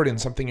an expert in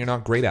something you're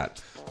not great at.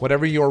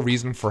 Whatever your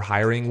reason for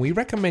hiring, we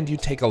recommend you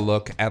take a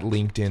look at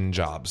LinkedIn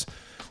Jobs.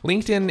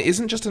 LinkedIn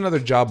isn't just another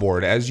job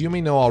board. As you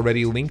may know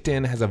already,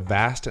 LinkedIn has a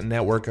vast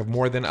network of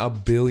more than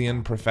 1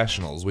 billion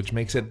professionals, which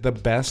makes it the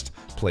best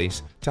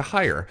place to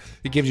hire.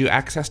 It gives you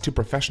access to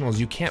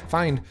professionals you can't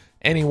find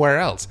anywhere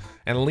else.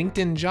 And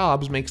LinkedIn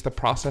Jobs makes the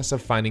process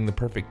of finding the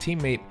perfect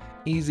teammate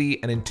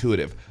easy and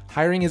intuitive.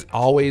 Hiring is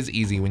always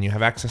easy when you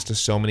have access to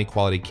so many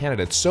quality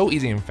candidates. So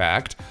easy, in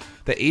fact,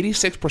 that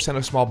 86%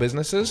 of small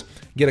businesses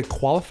get a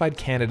qualified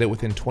candidate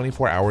within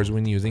 24 hours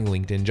when using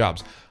LinkedIn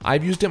Jobs.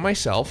 I've used it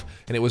myself,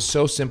 and it was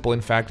so simple.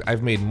 In fact,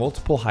 I've made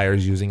multiple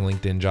hires using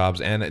LinkedIn Jobs.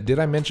 And did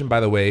I mention,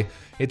 by the way,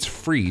 it's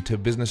free to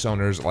business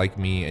owners like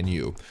me and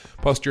you.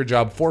 Post your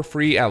job for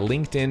free at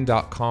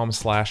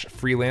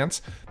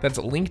linkedin.com/freelance. That's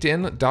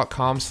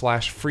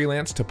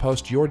linkedin.com/freelance to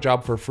post your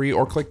job for free,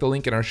 or click the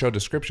link in our show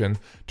description.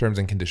 Terms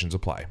and conditions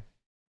apply.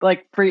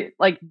 Like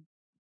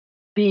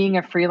being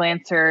a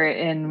freelancer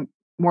in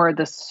more of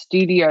the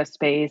studio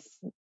space,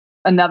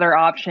 another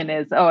option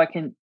is, I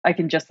can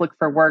just look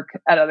for work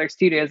at other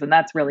studios, and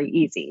that's really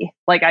easy.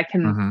 Like I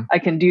can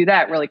do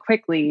that really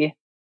quickly,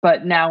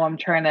 but now I'm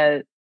trying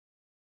to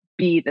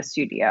be the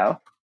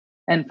studio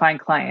and find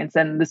clients,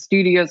 and the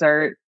studios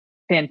are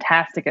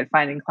fantastic at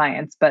finding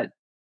clients, but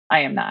I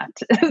am not.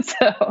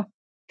 So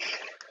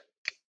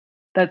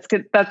that's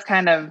good. That's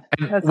kind of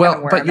but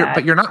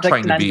you're not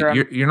trying to be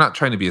you're not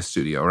trying to be a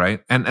studio, right?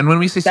 And when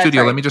we say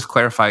studio, let me just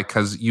clarify,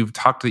 because you've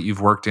talked that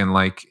you've worked in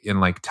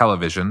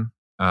television,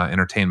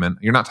 entertainment.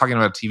 You're not talking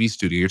about a TV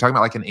studio. You're talking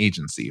about like an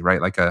agency, right?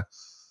 Like a.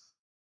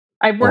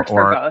 I've worked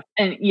for both,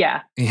 and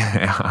yeah.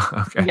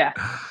 Okay. Yeah.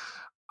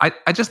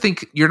 I just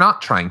think you're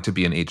not trying to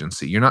be an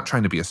agency. You're not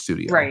trying to be a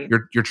studio. Right.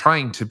 You're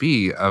trying to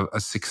be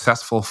a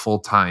successful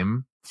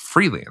full-time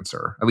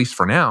freelancer, at least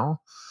for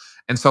now.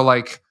 And so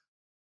like.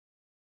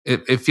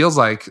 It feels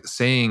like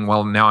saying,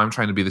 well, now I'm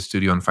trying to be the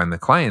studio and find the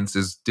clients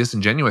is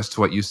disingenuous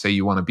to what you say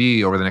you want to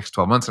be over the next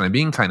 12 months. And I'm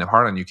being kind of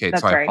hard on you, Kate.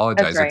 That's so I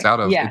apologize. Right. It's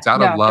out of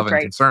love and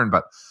concern.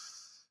 But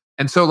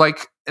so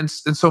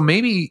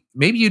maybe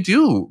you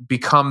do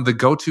become the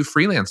go-to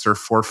freelancer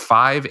for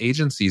 5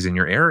 agencies in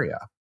your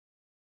area,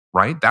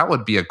 right? That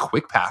would be a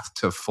quick path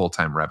to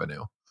full-time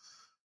revenue.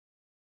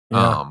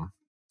 Yeah.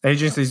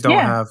 Agencies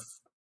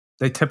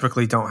they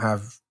typically don't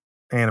have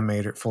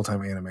full-time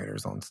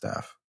animators on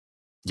staff.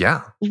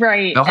 Yeah.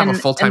 Right. They'll have a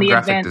full-time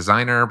graphic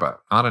designer, but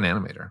not an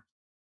animator.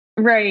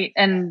 Right.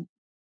 And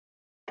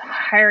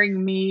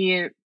hiring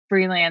me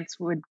freelance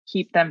would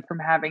keep them from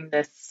having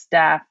to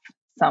staff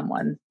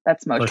someone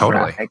that's motion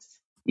graphics.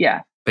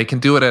 Yeah. They can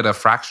do it at a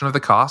fraction of the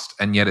cost,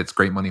 and yet it's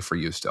great money for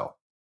you still.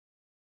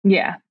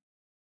 Yeah.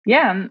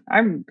 Yeah.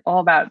 I'm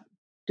all about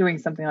doing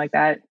something like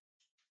that.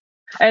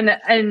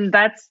 And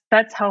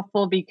that's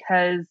helpful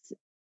because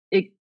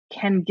it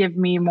can give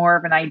me more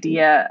of an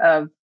idea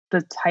of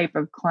the type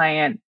of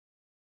client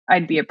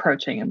I'd be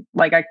approaching.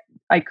 Like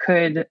I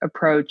could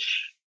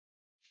approach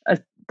a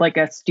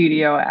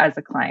studio as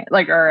a client,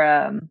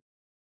 an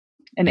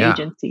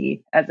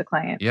agency as a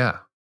client. Yeah.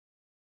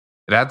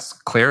 It adds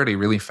clarity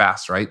really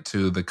fast, right,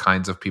 to the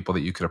kinds of people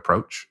that you could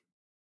approach.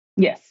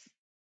 Yes.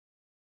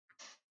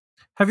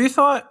 Have you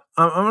thought,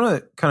 I'm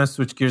going to kind of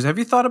switch gears. Have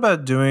you thought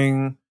about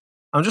I'm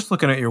just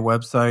looking at your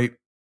website,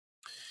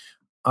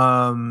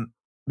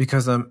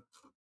 because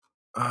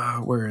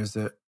where is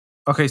it?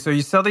 Okay, so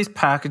you sell these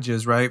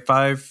packages, right?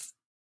 5.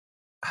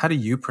 How do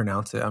you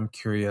pronounce it? I'm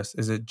curious.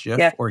 Is it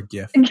GIF or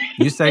GIF?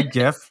 You say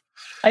GIF?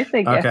 I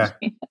say GIF.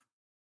 Okay.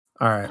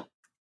 All right.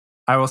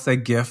 I will say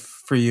GIF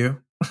for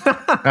you.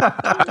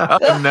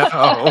 Oh,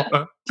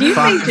 no. Do you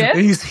say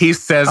GIF? He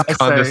says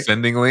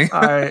condescendingly.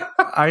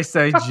 I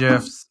say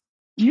GIFs.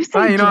 You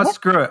say you know what?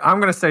 Screw it. I'm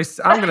gonna say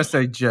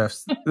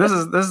GIFs. This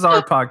is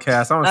our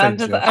podcast. I'm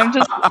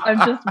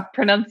just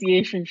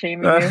pronunciation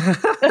shaming you.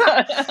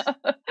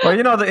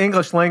 Well, the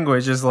English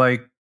language is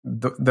like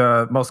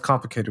the most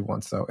complicated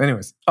one. So,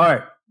 anyways, all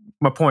right.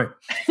 My point.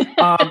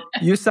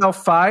 You sell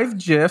 5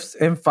 GIFs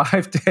in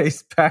 5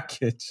 days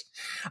package.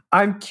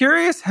 I'm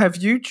curious. Have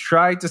you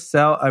tried to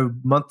sell a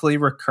monthly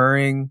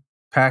recurring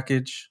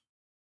package?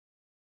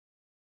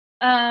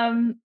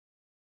 No.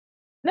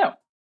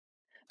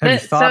 Have you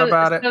thought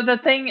about it? So the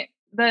thing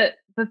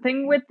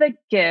with the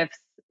GIFs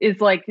is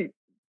like,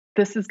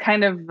 this is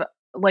kind of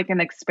like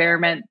an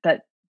experiment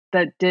that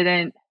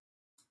didn't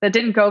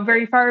go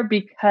very far,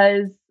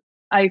 because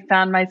I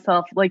found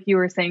myself, like you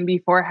were saying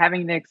before,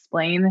 having to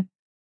explain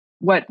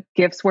what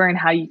GIFs were and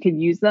how you could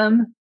use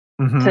them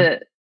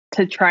to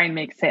try and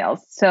make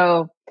sales.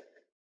 So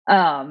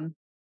I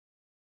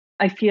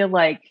feel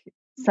like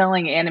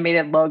selling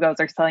animated logos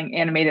or selling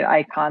animated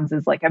icons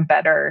is like a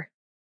better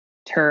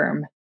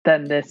term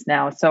than this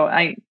now. So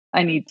I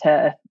need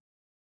to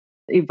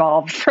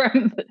evolve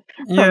from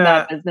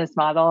that business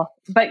model.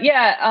 But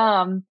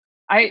yeah,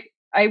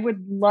 I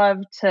would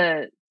love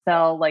to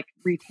sell like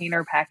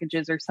retainer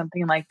packages or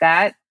something like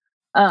that.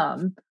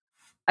 And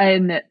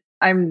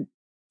I'm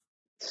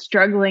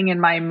struggling in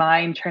my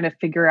mind trying to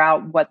figure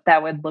out what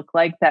that would look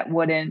like that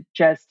wouldn't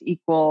just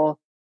equal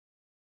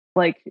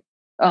like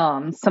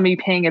somebody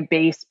paying a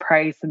base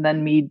price and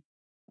then me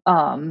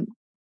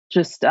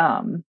just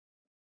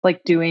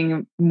like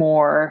doing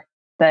more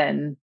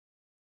than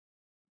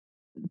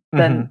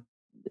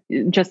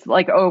just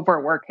like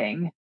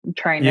overworking,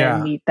 trying to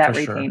meet that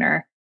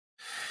retainer.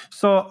 Sure.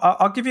 So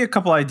I'll give you a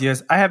couple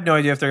ideas. I have no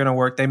idea if they're going to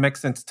work. They make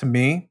sense to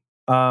me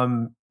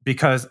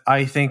because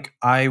I think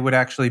I would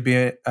actually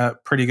be a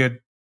pretty good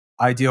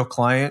ideal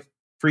client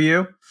for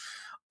you.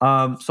 So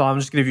I'm just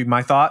going to give you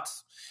my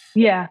thoughts.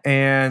 Yeah.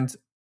 And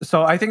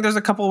so I think there's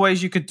a couple of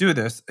ways you could do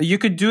this. You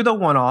could do the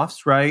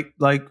one-offs, right?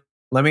 Like,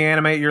 let me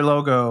animate your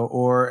logo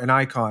or an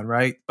icon,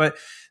 right? But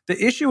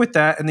the issue with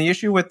that and the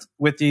issue with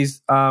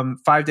these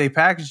 5-day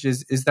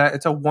packages is that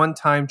it's a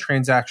one-time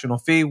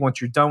transactional fee. Once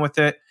you're done with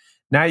it,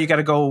 now you got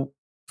to go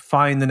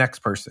find the next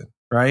person,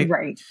 right?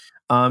 Right.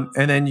 And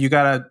then you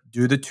got to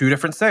do the 2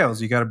 different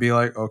sales. You got to be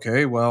like,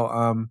 okay,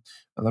 well,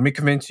 let me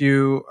convince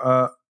you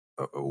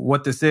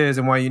what this is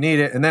and why you need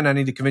it. And then I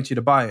need to convince you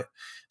to buy it.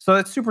 So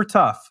it's super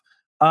tough.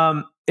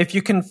 If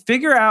you can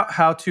figure out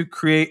how to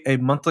create a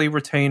monthly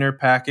retainer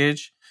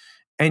package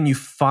and you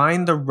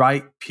find the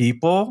right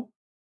people,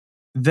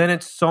 then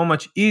it's so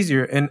much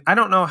easier. And I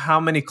don't know how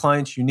many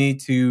clients you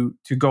need to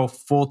go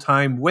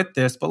full-time with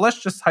this, but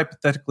let's just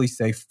hypothetically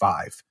say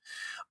 5.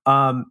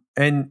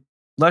 And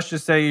let's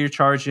just say you're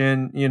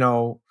charging,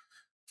 $500,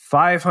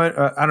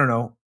 I don't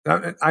know.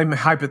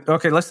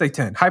 Okay, let's say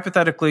 10.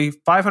 Hypothetically,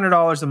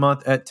 $500 a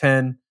month at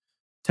 10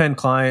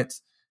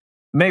 clients.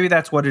 Maybe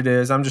that's what it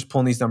is. I'm just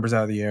pulling these numbers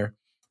out of the air.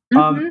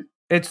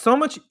 It's so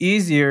much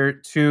easier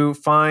to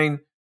find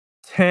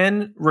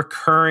 10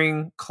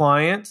 recurring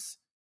clients,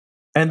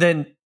 and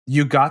then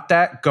you got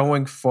that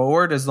going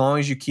forward as long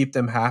as you keep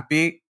them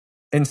happy,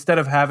 instead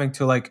of having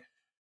to like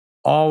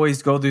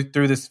always go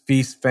through this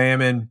feast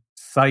famine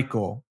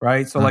cycle,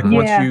 right? So like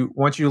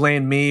once you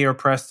land me or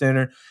Preston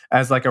or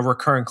as like a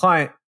recurring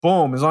client,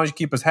 boom, as long as you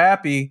keep us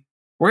happy,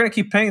 we're going to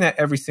keep paying that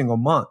every single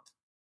month,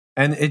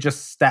 and it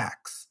just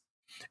stacks.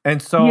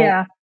 And so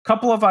a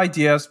couple of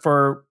ideas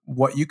for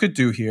what you could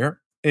do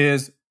here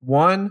is,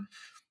 one,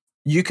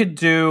 you could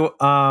do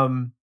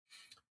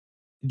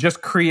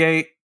just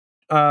create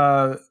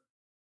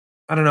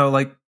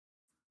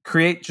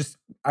create just,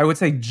 I would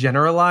say,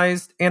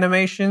 generalized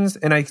animations.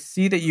 And I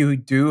see that you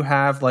do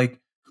have like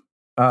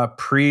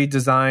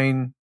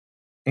pre-design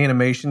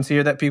animations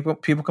here that people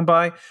can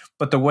buy.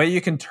 But the way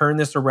you can turn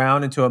this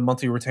around into a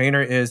monthly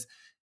retainer is,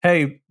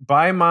 hey,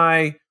 buy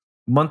my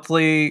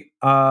monthly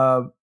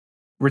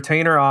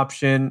retainer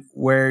option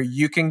where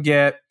you can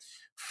get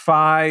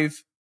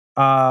 5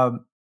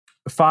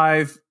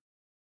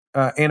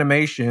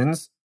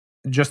 animations,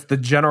 just the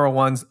general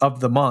ones of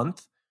the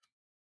month,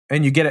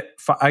 and you get it.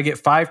 I get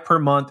 5 per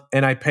month,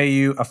 and I pay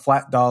you a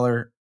flat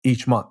 $1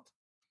 each month.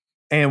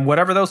 And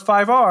whatever those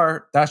 5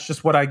 are, that's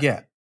just what I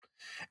get.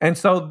 And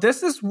so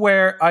this is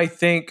where I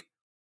think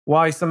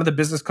why some of the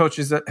business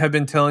coaches that have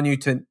been telling you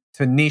to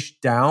niche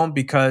down,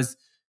 because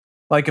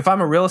like if I'm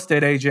a real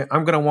estate agent,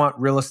 I'm going to want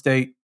real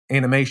estate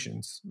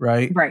animations,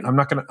 right? Right. I'm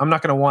not going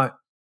to want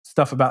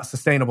stuff about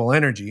sustainable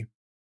energy.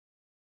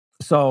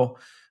 So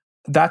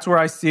that's where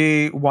I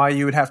see why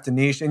you would have to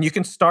niche. And you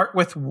can start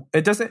with,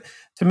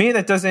 to me,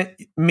 that doesn't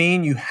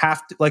mean you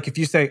have to, like if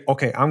you say,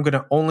 okay, I'm going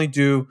to only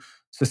do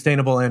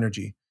sustainable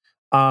energy.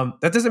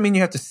 That doesn't mean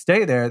you have to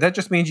stay there. That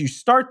just means you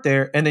start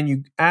there and then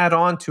you add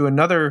on to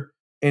another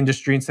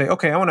industry and say,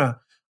 okay,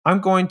 I'm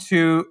going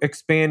to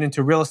expand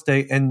into real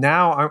estate. And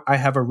now I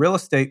have a real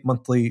estate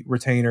monthly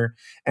retainer,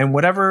 and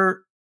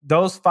whatever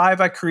those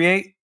 5 I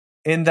create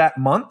in that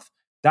month,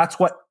 that's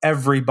what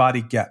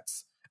everybody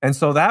gets. And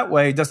so that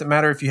way, it doesn't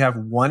matter if you have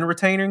 1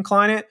 retainer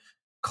client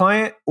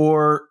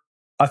or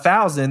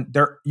 1,000.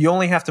 You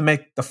only have to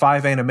make the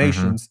 5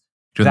 animations.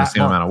 Doing the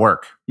same amount of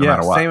work. No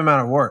matter what. Same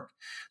amount of work.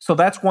 So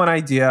that's one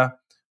idea.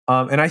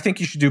 And I think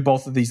you should do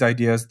both of these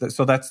ideas.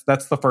 So that's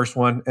the first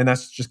one. And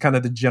that's just kind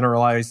of the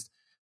generalized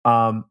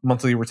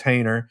monthly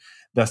retainer.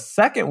 The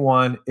second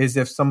one is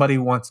if somebody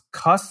wants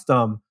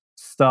custom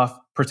stuff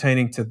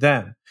pertaining to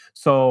them.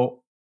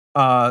 So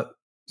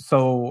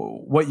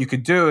what you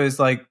could do is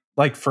like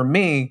for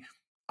me,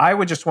 I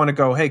would just want to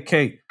go, hey,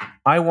 Kate,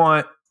 I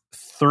want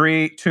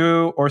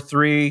 2 or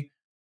 3,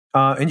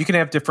 and you can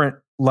have different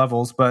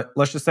levels, but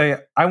let's just say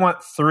I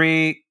want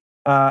 3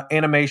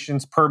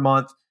 animations per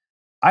month.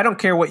 I don't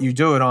care what you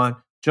do it on.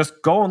 Just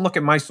go and look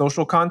at my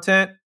social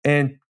content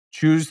and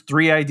choose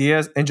 3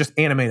 ideas and just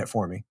animate it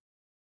for me,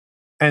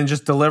 and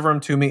just deliver them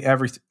to me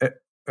every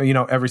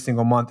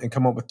single month, and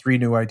come up with 3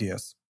 new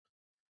ideas.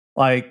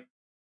 Like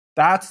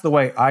that's the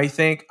way I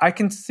think. I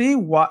can see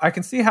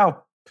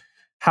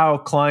how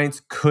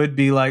clients could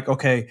be like,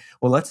 okay,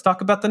 well, let's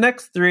talk about the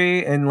next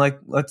 3 and like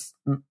let's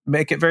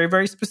make it very,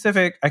 very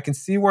specific. I can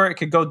see where it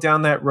could go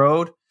down that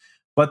road,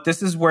 but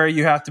this is where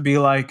you have to be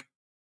like,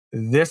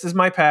 this is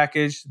my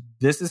package.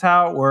 This is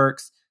how it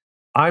works.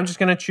 I'm just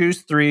going to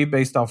choose 3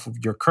 based off of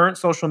your current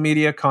social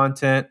media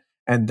content,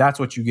 and that's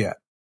what you get.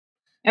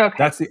 Okay.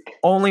 That's the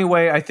only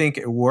way I think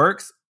it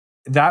works.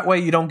 That way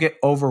you don't get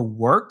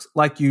overworked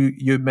like you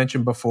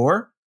mentioned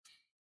before.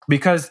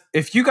 Because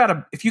if you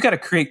gotta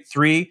create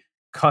 3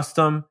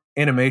 custom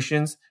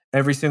animations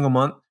every single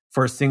month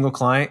for a single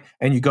client,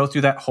 and you go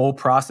through that whole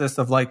process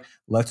of like,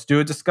 let's do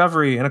a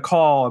discovery and a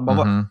call and blah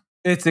blah,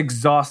 it's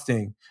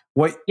exhausting.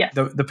 What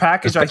the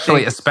package,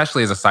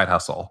 especially as a side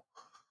hustle.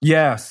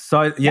 Yes,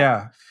 so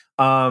yeah.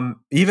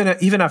 Even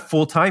a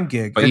full-time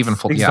gig, but even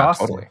exhausting. Yeah,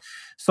 totally.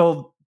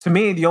 So to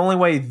me, the only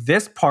way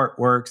this part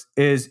works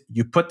is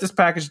you put this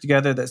package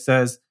together that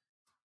says,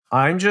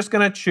 I'm just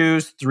going to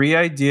choose 3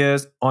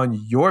 ideas on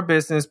your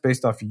business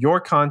based off your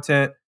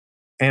content,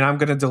 and I'm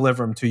going to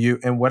deliver them to you.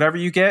 And whatever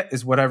you get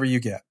is whatever you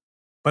get.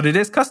 But it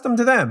is custom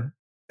to them.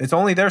 It's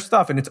only their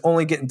stuff, and it's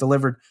only getting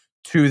delivered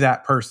to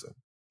that person.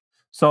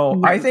 So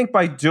I think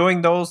by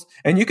doing those,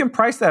 and you can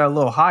price that a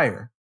little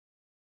higher.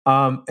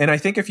 And I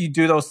think if you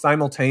do those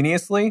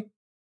simultaneously,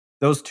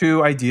 those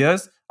 2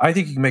 ideas, I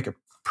think you can make a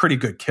pretty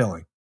good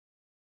killing.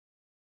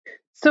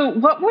 So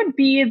what would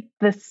be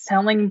the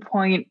selling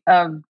point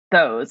of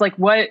those? Like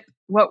what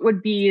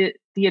would be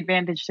the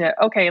advantage to,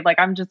 okay, like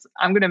I'm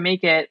going to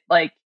make it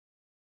like,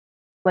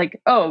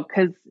 oh,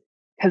 cause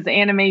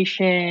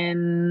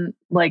animation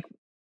like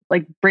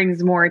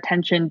brings more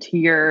attention to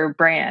your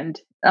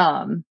brand.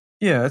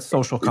 Yeah, it's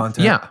social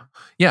content.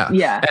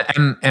 Yeah.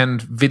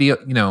 And video,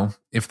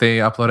 if they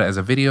upload it as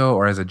a video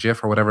or as a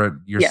GIF or whatever,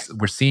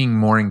 we're seeing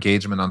more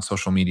engagement on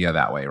social media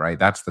that way, right?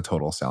 That's the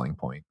total selling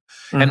point.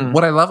 Mm-hmm. And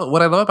what I love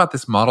about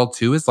this model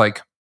too is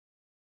like,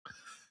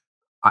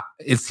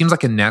 it seems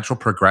like a natural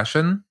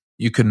progression.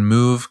 You can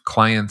move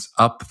clients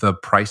up the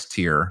price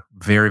tier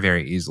very,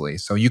 very easily.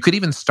 So you could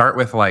even start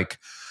with like,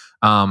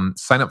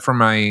 sign up for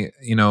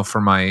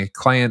my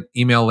client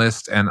email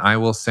list, and I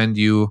will send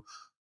you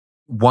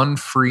 1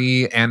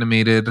 free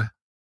animated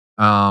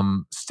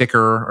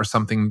sticker or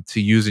something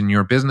to use in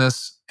your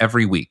business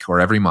every week or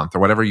every month or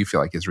whatever you feel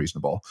like is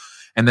reasonable.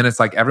 And then it's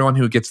like everyone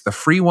who gets the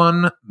free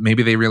one,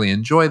 maybe they really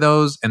enjoy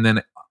those. And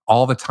then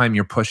all the time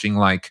you're pushing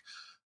like,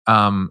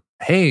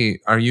 hey,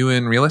 are you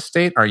in real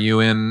estate? Are you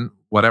in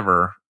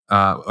whatever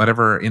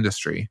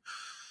industry?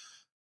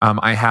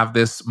 I have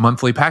this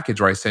monthly package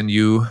where I send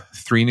you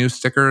 3 new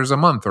stickers a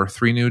month or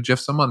 3 new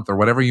GIFs a month or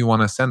whatever you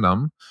want to send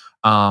them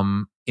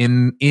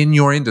in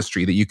your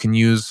industry that you can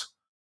use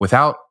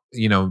without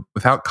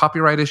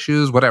copyright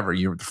issues, whatever.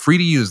 You're free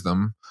to use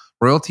them,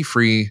 royalty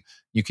free.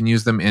 You can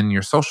use them in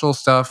your social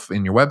stuff,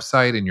 in your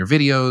website, in your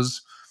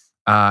videos.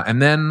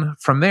 And then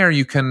from there,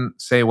 you can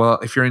say, well,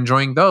 if you're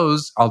enjoying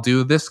those, I'll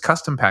do this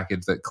custom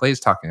package that Clay's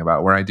talking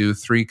about where I do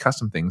 3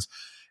 custom things.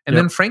 And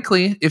then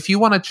frankly, if you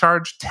want to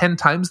charge 10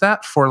 times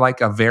that for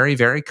like a very,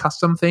 very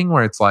custom thing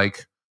where it's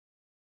like,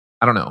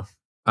 I don't know,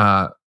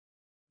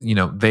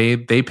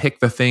 they pick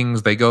the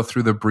things, they go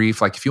through the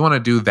brief. Like if you want to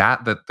do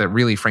that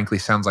really frankly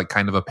sounds like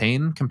kind of a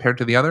pain compared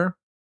to the other,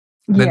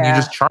 then you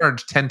just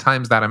charge 10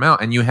 times that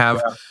amount and you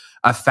have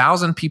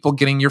 1,000 people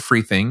getting your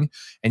free thing,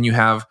 and you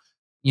have,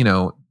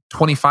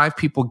 25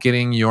 people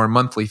getting your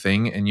monthly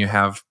thing, and you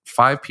have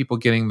 5 people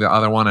getting the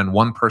other one, and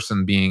 1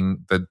 person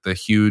being the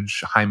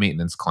huge high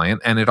maintenance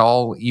client, and it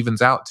all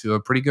evens out to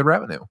a pretty good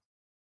revenue.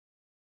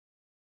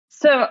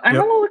 So I'm a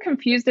little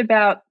confused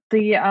about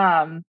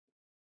the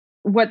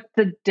what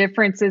the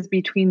difference is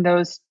between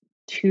those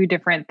 2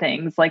 different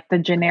things, like the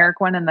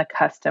generic one and the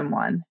custom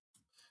one.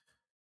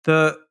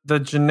 The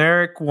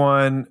generic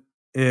one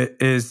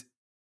is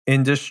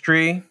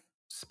industry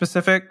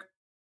specific,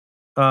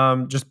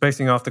 just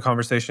basing off the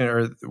conversation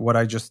or what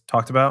I just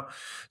talked about.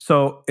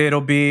 So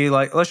it'll be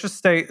like, let's just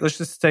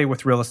stay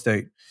with real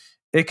estate.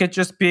 It could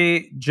just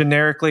be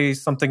generically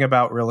something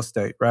about real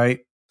estate, right?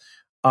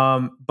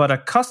 But a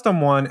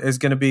custom one is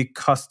going to be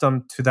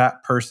custom to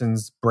that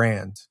person's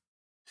brand.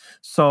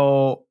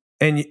 So,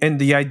 and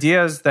the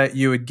ideas that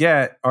you would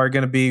get are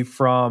going to be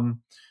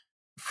from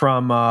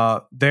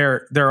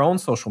their own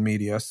social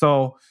media.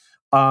 So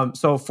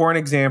for an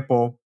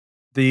example,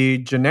 the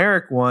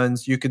generic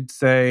ones, you could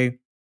say,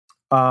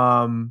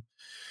 I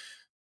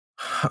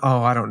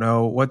don't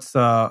know, what's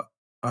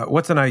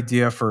an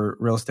idea for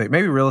real estate?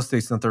 Maybe real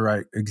estate's not the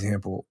right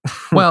example.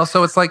 Well,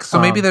 so it's like,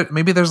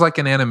 maybe there's like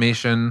an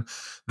animation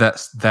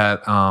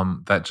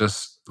that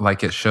just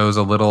like it shows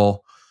a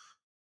little.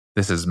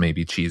 This is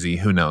maybe cheesy.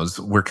 Who knows?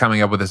 We're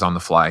coming up with this on the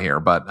fly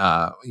here, but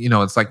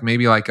it's like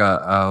maybe like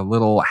a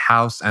little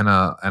house and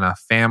a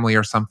family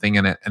or something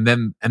in it, and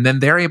then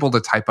they're able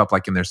to type up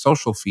like in their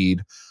social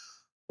feed,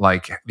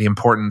 like the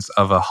importance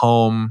of a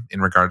home in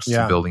regards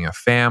to building a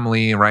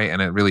family, right?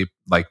 And it really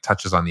like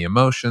touches on the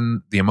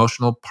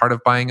emotional part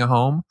of buying a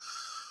home.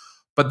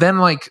 But then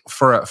like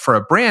for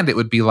a brand, it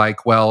would be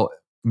like, well,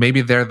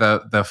 maybe they're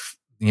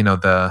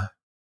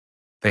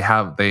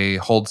they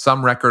hold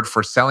some record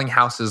for selling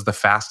houses the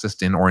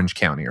fastest in Orange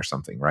County or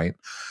something, right?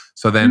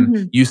 So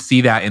then you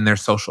see that in their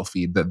social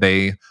feed that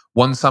they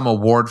won some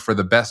award for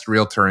the best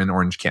realtor in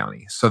Orange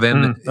County. So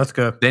then that's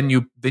good. Then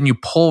you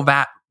pull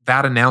that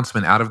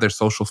announcement out of their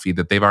social feed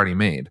that they've already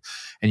made,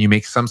 and you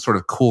make some sort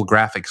of cool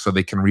graphic so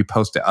they can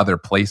repost it other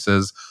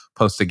places,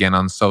 post again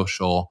on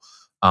social,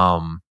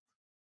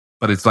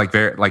 But it's like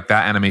very like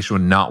that animation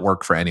would not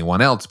work for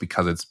anyone else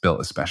because it's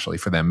built especially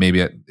for them. Maybe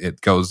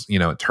it goes,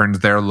 it turns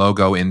their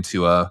logo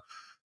into a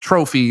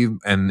trophy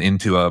and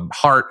into a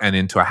heart and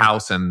into a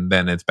house, and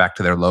then it's back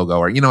to their logo,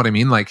 or you know what I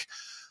mean? Like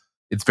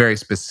it's very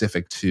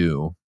specific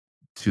to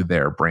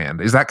their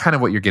brand. Is that kind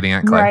of what you're getting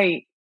at, Clay?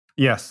 Right.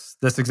 Yes,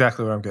 that's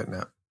exactly what I'm getting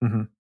at.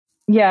 Mm-hmm.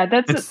 Yeah,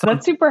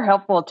 that's super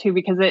helpful too,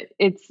 because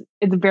this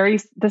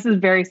is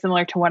very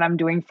similar to what I'm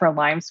doing for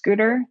Lime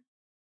Scooter.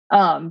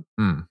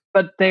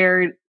 But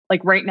they're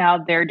like right now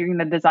they're doing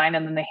the design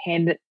and then they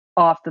hand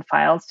off the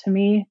files to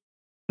me.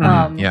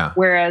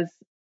 Whereas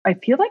I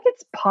feel like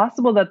it's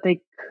possible that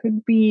they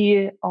could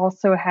be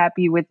also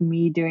happy with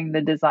me doing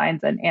the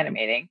designs and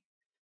animating.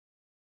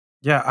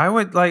 Yeah, I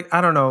would I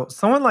don't know,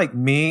 someone like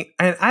me,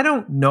 and I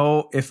don't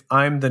know if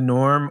I'm the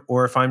norm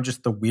or if I'm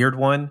just the weird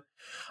one.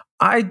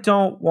 I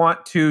don't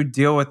want to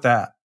deal with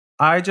that.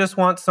 I just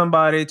want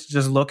somebody to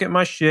just look at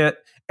my shit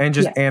and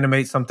just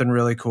animate something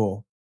really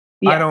cool.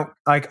 Yeah.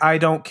 I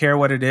don't care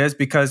what it is,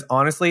 because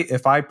honestly,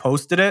 if I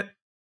posted it,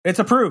 it's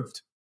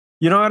approved.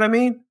 You know what I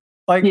mean?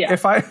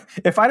 If I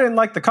didn't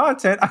like the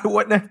content, I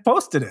wouldn't have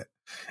posted it.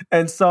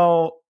 And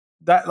so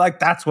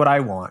that's what I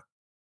want.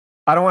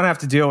 I don't want to have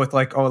to deal with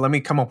let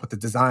me come up with the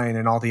design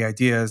and all the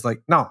ideas.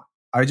 No,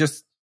 I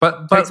just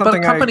but a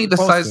company the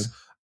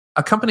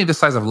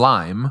size of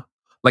Lime,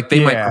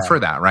 they might prefer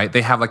that, right?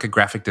 They have a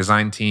graphic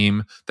design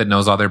team that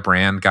knows all their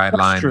brand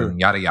guidelines and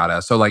yada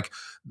yada. So a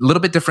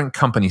little bit different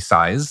company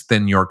size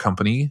than your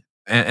company.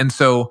 And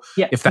so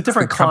if that's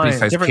the company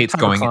size Kate's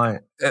going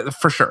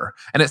for sure.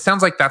 And it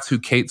sounds like that's who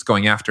Kate's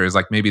going after, is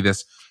maybe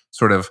this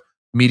sort of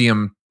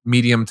medium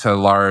to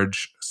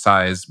large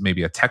size,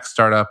 maybe a tech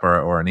startup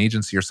or an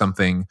agency or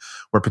something,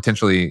 where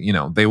potentially,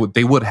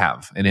 they would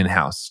have an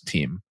in-house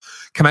team.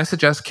 Can I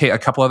suggest, Kate, a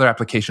couple other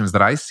applications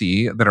that I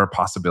see that are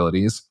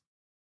possibilities?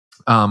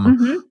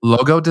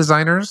 Logo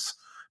designers.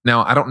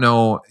 Now, I don't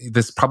know,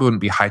 this probably wouldn't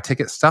be high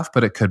ticket stuff,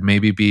 but it could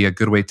maybe be a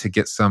good way to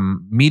get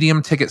some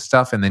medium ticket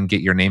stuff and then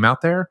get your name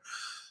out there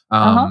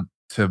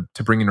to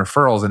bring in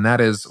referrals. And that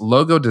is,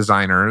 logo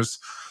designers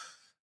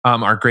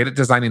are great at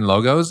designing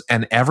logos,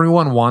 and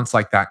everyone wants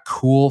that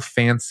cool,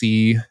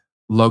 fancy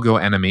logo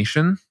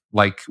animation.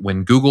 Like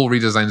when Google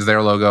redesigns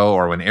their logo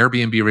or when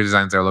Airbnb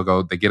redesigns their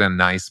logo, they get a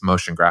nice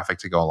motion graphic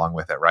to go along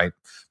with it, right?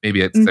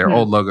 Maybe it's their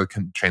old logo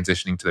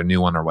transitioning to their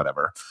new one or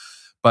whatever.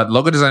 But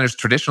logo designers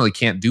traditionally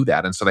can't do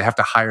that, and so they have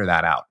to hire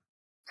that out.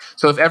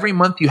 So if every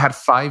month you had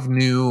 5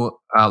 new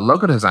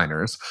logo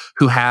designers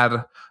who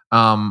had,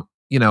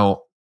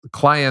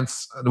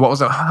 clients, what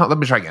was it? Let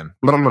me try again.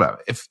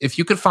 If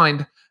you could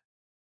find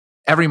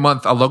every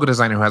month a logo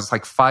designer who has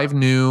 5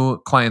 new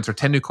clients or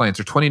 10 new clients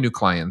or 20 new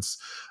clients,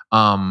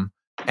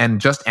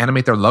 and just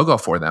animate their logo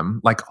for them,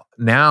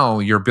 now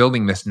you're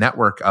building this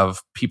network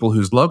of people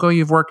whose logo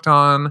you've worked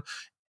on.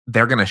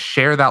 They're going to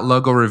share that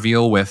logo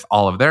reveal with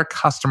all of their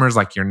customers.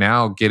 You're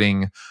now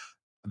getting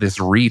this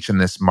reach and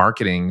this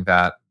marketing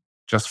that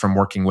just from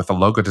working with a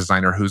logo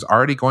designer who's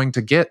already going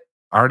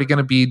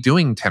to be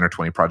doing 10 or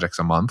 20 projects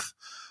a month.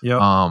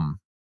 Yep.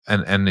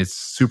 And it's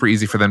super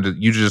easy for them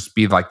you just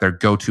be their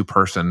go-to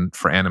person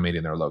for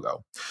animating their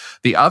logo.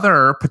 The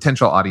other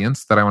potential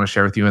audience that I want to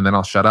share with you, and then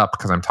I'll shut up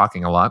because I'm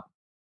talking a lot,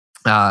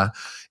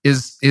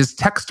 is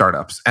tech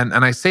startups. And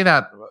I say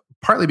that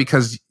partly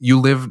because you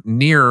live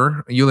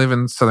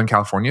in Southern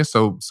California,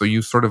 so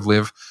you sort of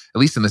live at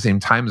least in the same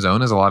time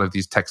zone as a lot of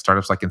these tech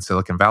startups in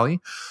Silicon Valley.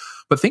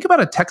 But think about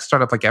a tech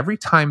startup, every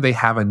time they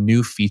have a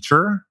new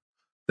feature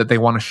that they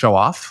want to show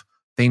off,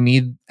 they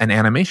need an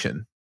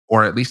animation,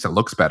 or at least it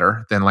looks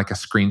better than a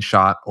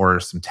screenshot or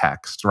some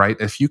text, right?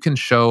 If you can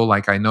show,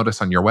 I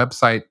notice on your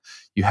website,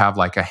 you have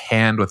a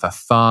hand with a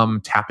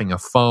thumb tapping a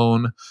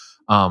phone,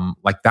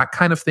 that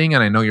kind of thing.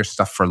 And I know your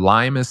stuff for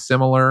Lime is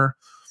similar.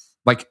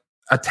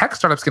 A tech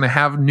startup's going to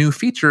have new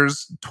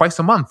features twice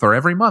a month or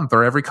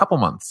every couple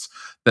months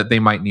that they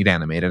might need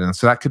animated. And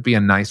so that could be a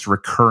nice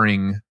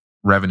recurring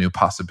revenue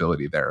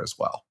possibility there as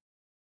well.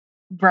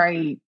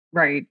 Right.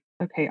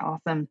 Okay,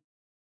 awesome.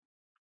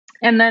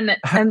 And then,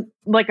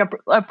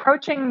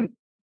 approaching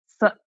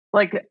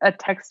a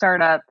tech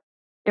startup,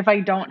 if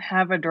I don't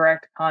have a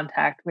direct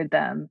contact with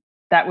them,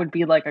 that would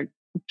be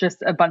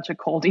just a bunch of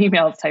cold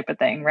emails type of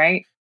thing,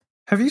 right?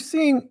 Have you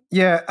seen?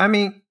 Yeah, I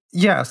mean,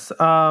 yes.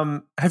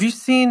 Have you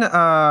seen?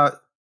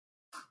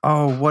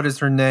 What is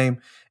her name?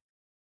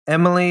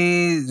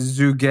 Emily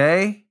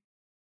Zugay.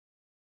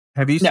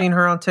 Have you seen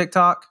her on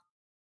TikTok?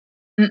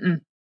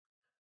 Mm-mm.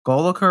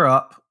 Go look her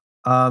up.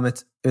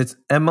 It's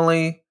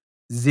Emily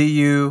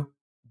Zugay.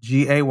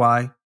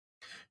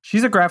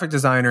 She's a graphic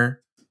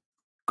designer.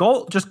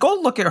 Go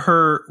look at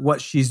her,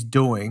 what she's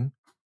doing.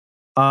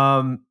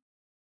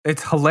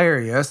 It's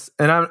hilarious,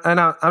 and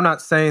I'm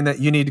not saying that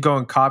you need to go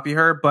and copy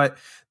her, but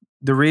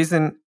the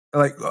reason,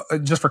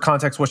 just for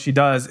context, what she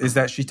does is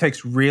that she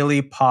takes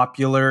really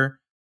popular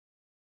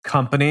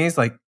companies,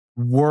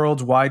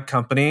 worldwide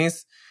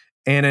companies,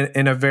 and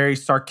in a very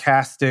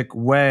sarcastic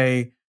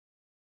way,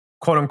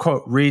 quote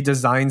unquote,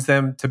 redesigns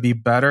them to be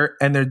better,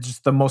 and they're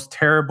just the most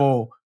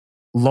terrible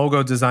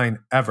logo design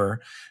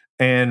ever,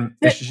 and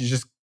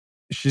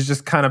she's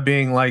just kind of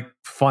being like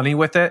funny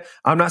with it.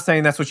 I'm not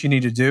saying that's what you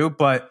need to do,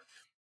 but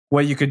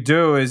what you could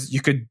do is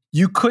you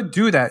could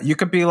do that. You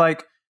could be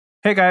like,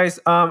 hey guys,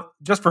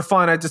 just for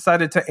fun, I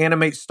decided to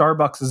animate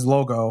Starbucks'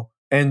 logo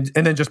and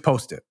then just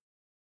post it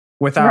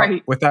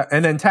without,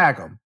 and then tag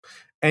them.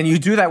 And you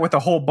do that with a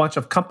whole bunch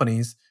of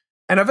companies,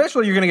 and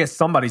eventually you're going to get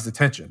somebody's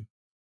attention.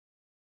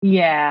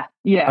 Yeah.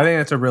 I think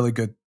that's a really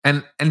good.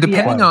 And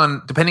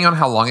depending on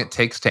how long it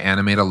takes to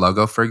animate a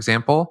logo, for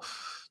example,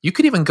 you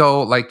could even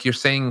go like you're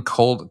saying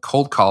cold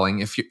calling.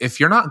 If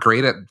you're not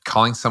great at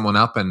calling someone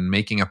up and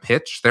making a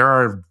pitch, there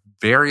are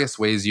various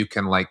ways you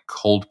can like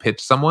cold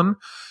pitch someone.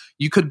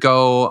 You could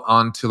go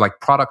on to like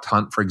Product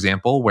Hunt, for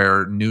example,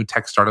 where new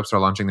tech startups are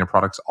launching their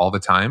products all the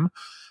time.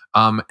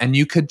 And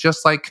you could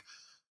just like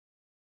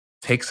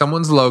take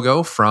someone's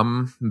logo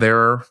from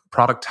their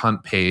Product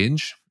Hunt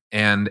page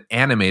and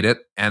animate it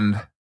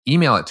and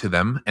email it to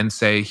them and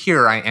say,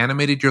 here, I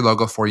animated your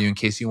logo for you in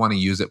case you want to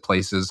use it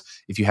places.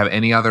 If you have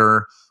any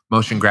other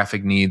motion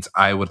graphic needs,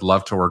 I would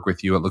love to work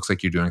with you. It looks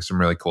like you're doing some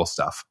really cool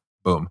stuff.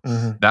 Boom.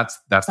 Mm-hmm. That's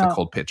the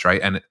cold pitch,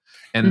 right? And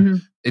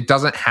it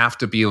doesn't have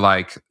to be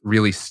like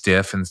really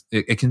stiff, and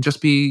it can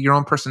just be your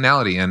own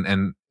personality,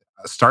 and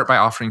start by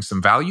offering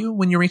some value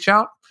when you reach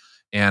out,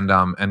 and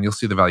you'll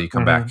see the value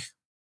come back.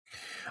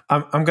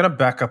 I'm going to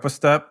back up a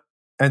step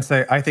and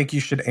say, I think you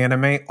should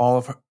animate all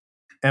of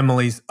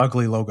Emily's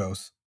ugly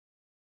logos.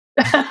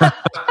 There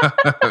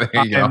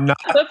you go.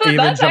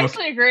 That's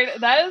actually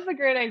that is a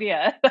great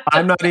idea.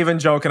 I'm not even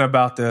joking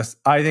about this.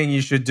 I think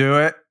you should do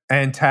it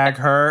and tag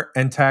her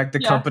and tag the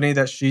company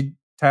that she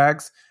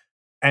tags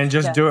and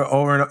just do it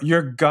over and over.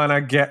 You're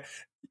gonna get,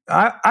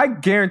 I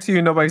guarantee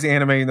you nobody's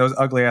animating those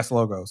ugly ass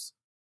logos.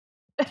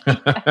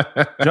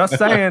 Just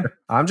saying.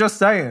 I'm just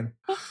saying.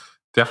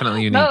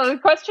 Definitely unique. No, the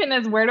question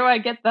is, where do I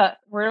get the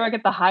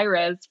high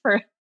res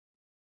for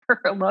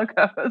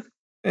logos?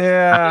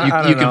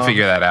 Yeah, you can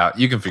figure that out.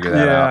 You can figure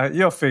that out. Yeah,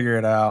 you'll figure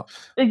it out.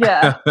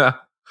 Yeah.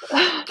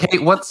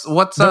 Kate, what's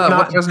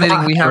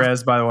resonating? We have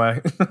res, by the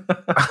way.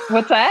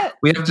 What's that?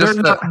 We have just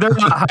they're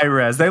not high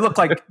res. They look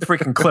like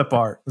freaking clip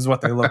art, is what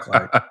they look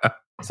like.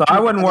 So I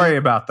wouldn't worry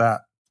about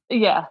that.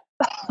 Yeah.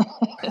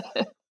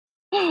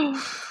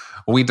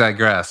 We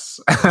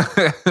digress.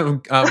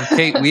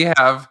 Kate, we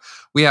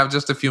have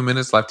just a few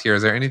minutes left here.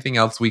 Is there anything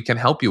else we can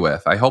help you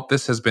with? I hope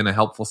this has been a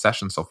helpful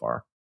session so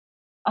far.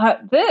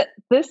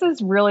 This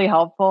is really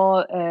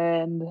helpful,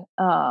 and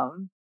I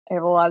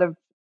have a lot of.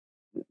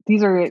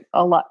 These are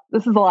a lot.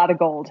 This is a lot of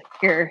gold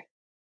here.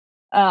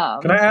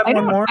 Can I add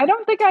one more? I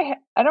don't think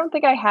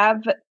I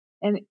have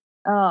any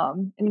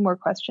more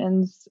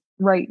questions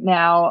right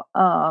now.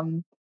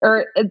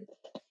 Or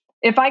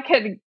if I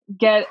could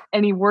get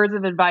any words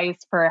of advice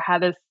for how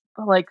to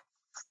like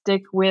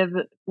stick with.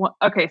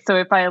 Okay, so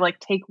if I like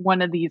take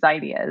one of these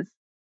ideas,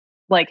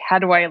 like how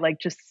do I like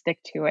just stick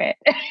to it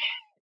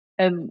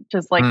and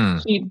just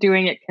like keep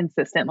doing it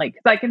consistently?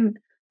 Because I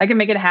can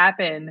make it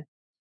happen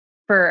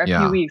for a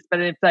few weeks, but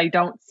if I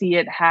don't see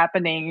it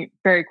happening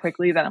very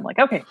quickly, then I'm like,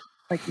 okay.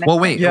 Like next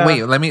wait.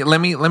 Let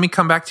me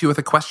come back to you with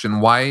a question.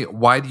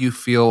 Why do you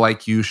feel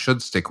like you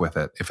should stick with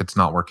it if it's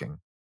not working?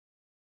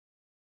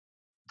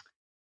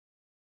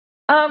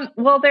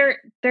 Well,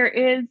 there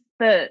is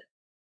the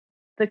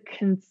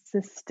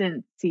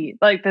consistency.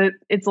 Like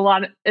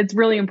it's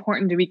really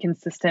important to be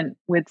consistent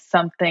with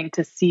something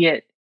to see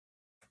it.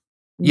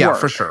 Yeah, work.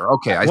 For sure.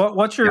 Okay.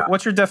 What's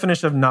your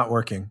definition of not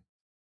working?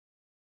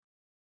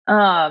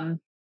 I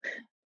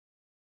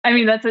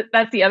mean,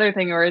 that's the other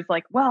thing where it's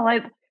like, well,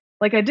 I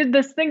did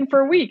this thing for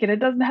a week and it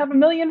doesn't have 1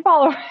 million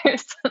followers.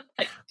 Okay.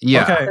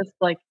 It's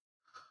like,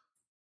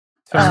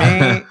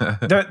 to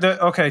me,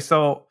 okay.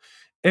 So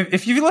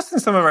if you listen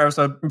to some of our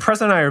episodes,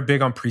 President and I are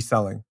big on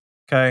pre-selling.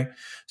 Okay.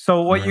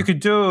 So what you could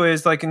do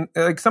is like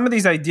some of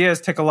these ideas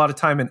take a lot of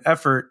time and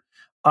effort.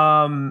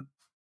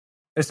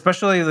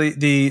 Especially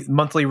the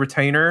monthly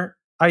retainer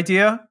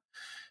idea.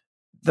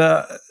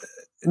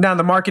 Now,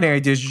 the marketing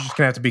ideas you're just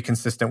going to have to be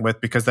consistent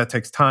with because that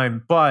takes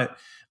time. But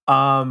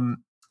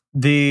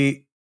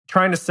the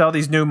trying to sell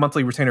these new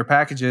monthly retainer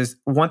packages,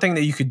 one thing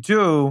that you could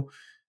do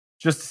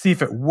just to see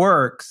if it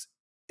works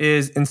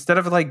is instead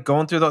of like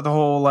going through the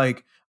whole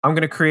like, I'm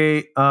going to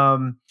create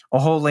a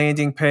whole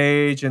landing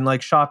page and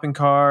like shopping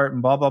cart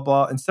and blah, blah,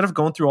 blah. Instead of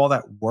going through all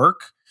that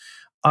work,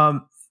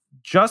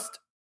 just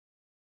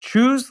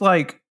choose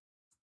like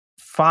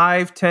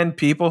 5-10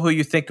 people who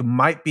you think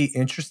might be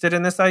interested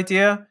in this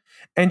idea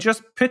and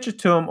just pitch it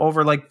to them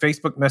over like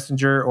Facebook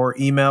Messenger or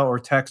email or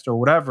text or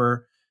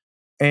whatever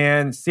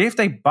and see if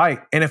they bite.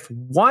 And if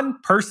one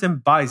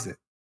person buys it,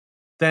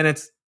 then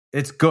it's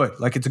good.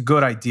 Like it's a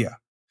good idea.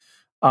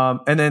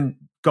 And then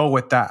go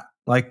with that.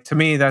 Like to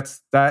me, that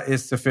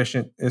is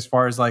sufficient as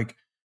far as like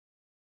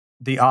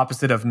the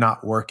opposite of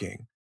not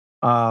working.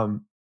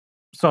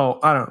 So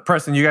I don't know,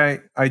 Preston, you got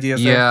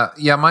ideas?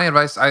 Yeah. My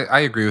advice, I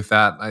agree with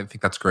that. I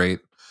think that's great.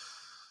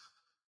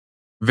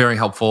 Very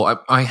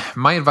helpful.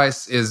 My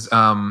advice is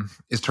to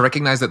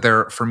recognize that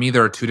there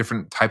are two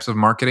different types of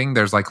marketing.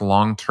 There's like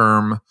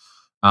long-term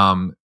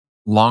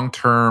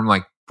long-term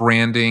like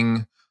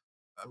branding,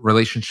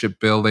 relationship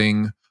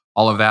building,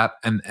 all of that.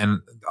 And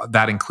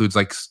that includes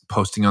like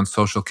posting on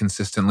social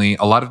consistently.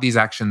 A lot of these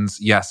actions,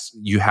 yes,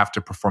 you have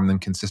to perform them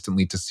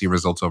consistently to see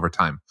results over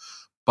time,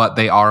 but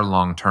they are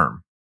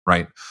long-term,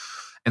 right?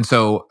 And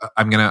so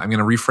I'm going to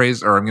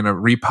rephrase, or I'm going to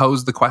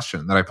repose the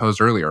question that I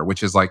posed earlier,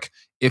 which is like,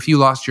 if you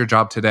lost your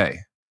job today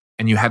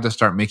and you had to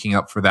start making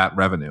up for that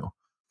revenue,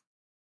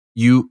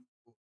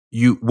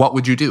 what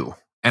would you do?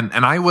 And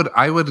I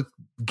would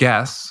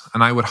guess,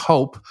 and I would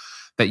hope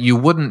that you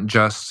wouldn't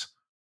just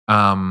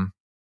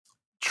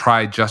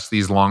try just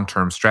these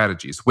long-term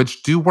strategies,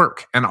 which do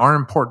work and are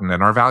important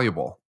and are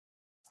valuable,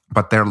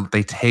 but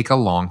they take a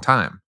long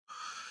time.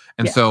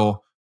 And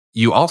so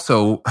you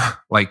also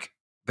like,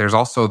 there's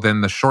also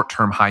then the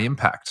short-term high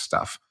impact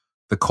stuff,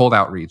 the cold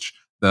outreach,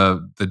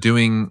 the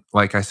doing,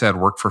 like I said,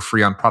 work for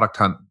free on Product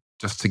Hunt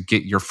just to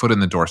get your foot in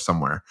the door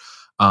somewhere.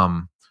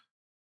 I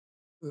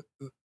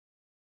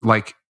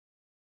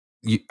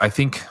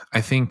think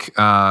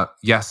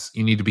yes,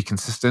 you need to be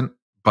consistent,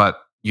 but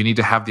you need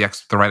to have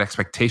the right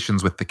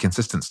expectations with the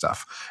consistent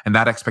stuff. And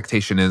that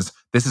expectation is,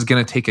 this is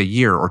going to take a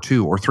year or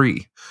 2 or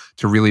 3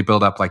 to really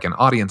build up like an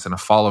audience and a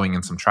following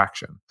and some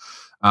traction.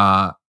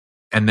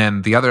 And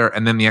then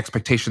the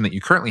expectation that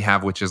you currently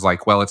have, which is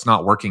like, well, it's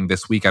not working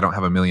this week, I don't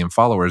have 1 million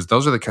followers.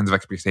 Those are the kinds of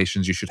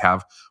expectations you should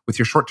have with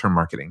your short-term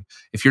marketing.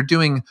 If you're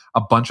doing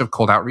a bunch of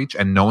cold outreach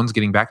and no one's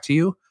getting back to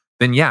you,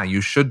 then yeah, you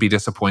should be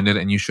disappointed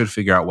and you should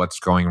figure out what's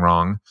going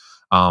wrong.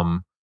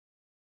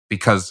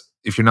 Because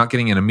if you're not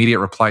getting an immediate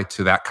reply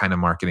to that kind of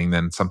marketing,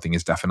 then something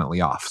is definitely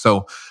off.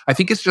 So I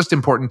think it's just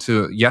important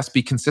to, yes,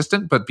 be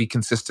consistent, but be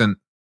consistent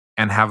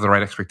and have the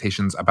right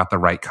expectations about the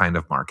right kind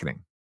of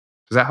marketing.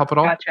 Does that help at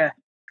all? Gotcha.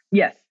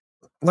 Yes.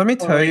 Let me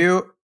tell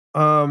you,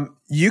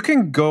 you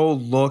can go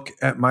look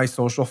at my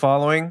social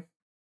following.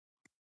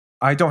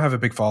 I don't have a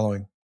big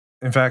following.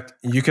 In fact,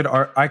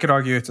 I could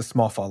argue it's a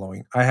small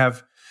following. I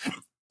have,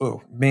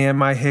 oh man,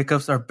 my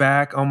hiccups are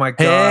back. Oh my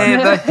God. Hey,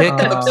 the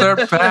hiccups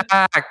are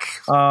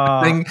back.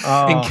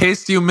 In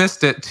case you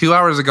missed it, 2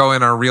 hours ago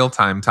in our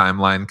real-time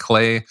timeline,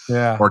 Clay,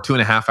 or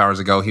 2.5 hours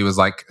ago, he was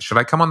like, should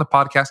I come on the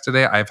podcast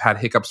today? I've had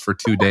hiccups for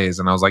 2 days.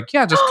 And I was like,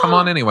 yeah, just come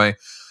on anyway.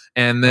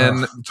 And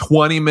then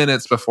 20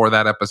 minutes before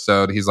that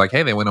episode, he's like,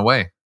 hey, they went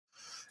away.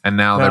 And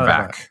now they're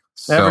back.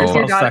 So every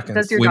 12 seconds.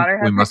 Does your daughter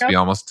have we must hiccups? be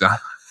almost done.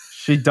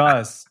 She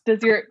does.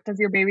 Does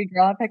your baby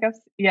girl have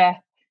hiccups? Yeah.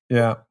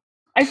 Yeah.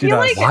 I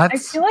feel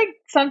does. like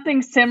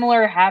something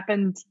similar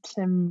happened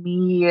to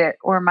me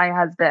or my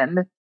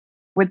husband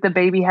with the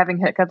baby having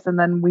hiccups, and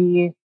then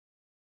we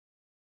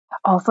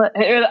also,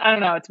 I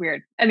don't know, it's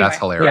weird. Anyway. That's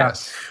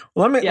hilarious. Yeah.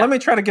 Well, let me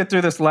try to get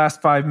through this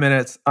last 5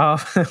 minutes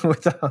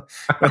without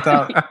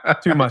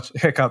too much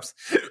hiccups.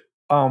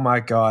 Oh my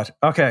God.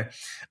 Okay.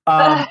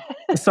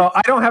 So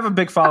I don't have a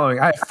big following.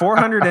 I have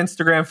 400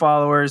 Instagram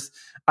followers.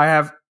 I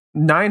have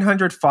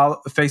 900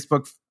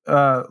 Facebook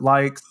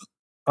likes.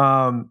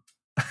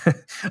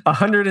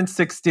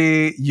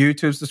 160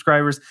 YouTube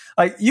subscribers.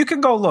 Like, you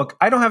can go look.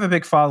 I don't have a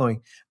big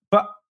following,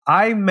 but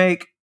I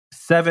make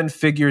 7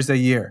 figures a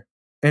year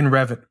in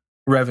revenue.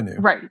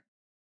 Right.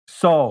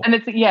 So, and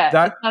it's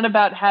not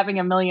about having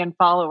 1 million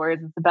followers.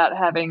 It's about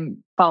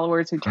having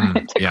followers who turn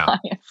into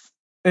clients.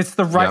 It's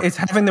it's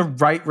having the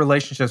right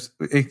relationships.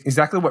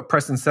 Exactly what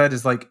Preston said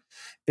is like,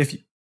 if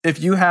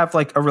you have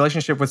like a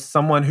relationship with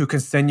someone who can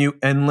send you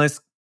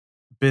endless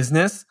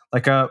business,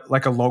 like a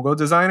logo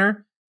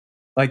designer,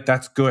 like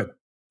that's good.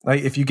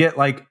 Like if you get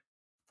like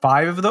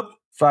 5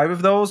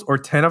 of those or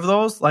 10 of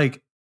those,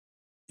 like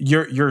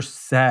you're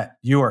set.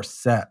 You are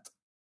set.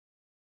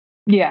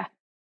 Yeah.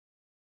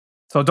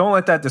 So don't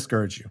let that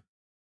discourage you.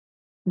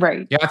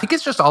 Right. Yeah, I think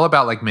it's just all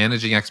about like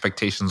managing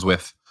expectations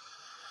with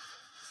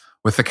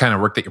the kind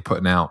of work that you're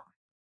putting out.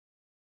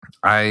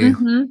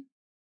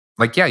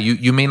 Like, yeah,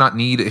 you may not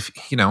need, if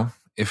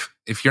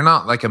you're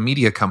not like a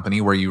media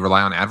company where you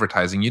rely on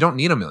advertising, you don't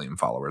need 1 million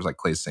followers, like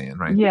Clay's saying,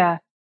 right? Yeah.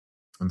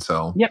 And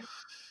so, yep.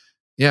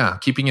 Yeah,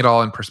 keeping it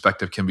all in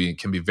perspective can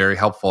be very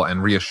helpful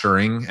and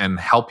reassuring and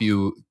help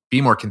you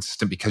be more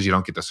consistent because you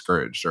don't get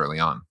discouraged early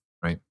on,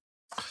 right?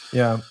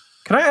 Yeah.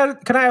 Can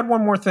I add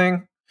one more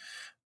thing?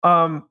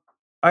 I'm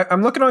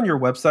looking on your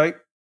website.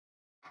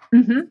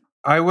 Mm-hmm.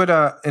 I would,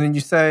 and you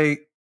say,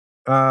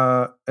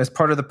 as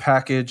part of the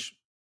package,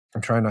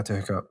 I'm trying not to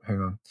hiccup.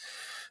 Hang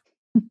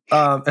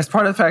on. As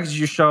part of the package,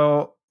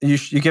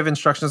 you give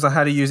instructions on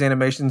how to use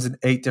animations in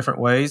 8 different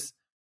ways.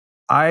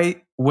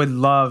 I would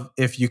love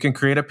if you can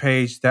create a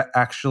page that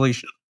actually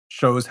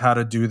shows how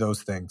to do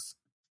those things.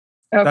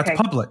 Okay.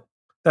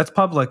 That's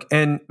public,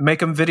 and make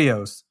them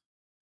videos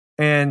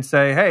and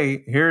say,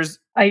 hey, here's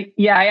way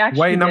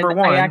number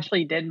 1. I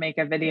actually did make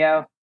a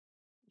video.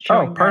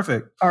 Oh,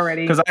 perfect.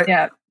 Already. Because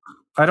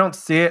I don't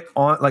see it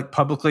on like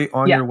publicly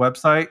on your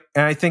website.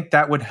 And I think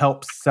that would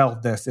help sell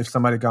this if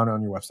somebody got it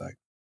on your website.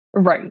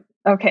 Right.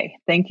 Okay.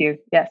 Thank you.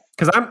 Yes.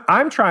 Because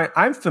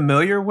I'm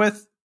familiar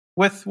with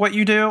what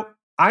you do.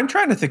 I'm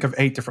trying to think of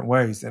 8 different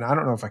ways, and I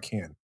don't know if I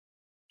can.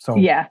 So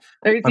yeah,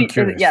 I'm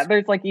curious.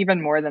 There's like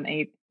even more than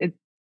 8.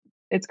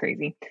 It's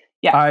crazy.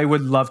 Yeah. I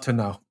would love to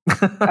know.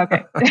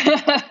 Okay.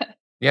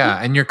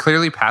 Yeah, and you're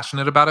clearly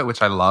passionate about it,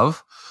 which I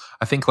love.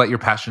 I think let your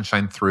passion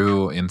shine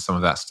through in some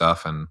of that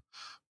stuff, and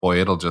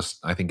boy,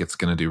 I think it's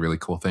going to do really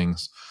cool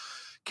things.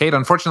 Kate,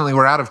 unfortunately,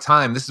 we're out of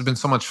time. This has been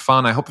so much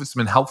fun. I hope it's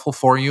been helpful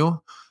for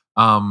you.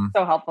 So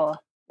helpful.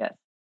 Yes.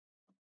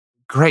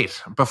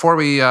 Great. Before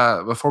we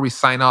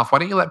sign off, why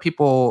don't you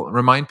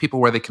remind people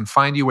where they can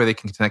find you, where they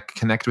can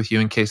connect with you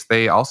in case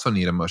they also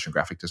need a motion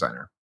graphic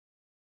designer?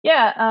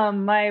 Yeah,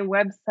 my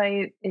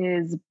website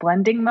is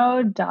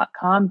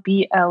blendingmode.com,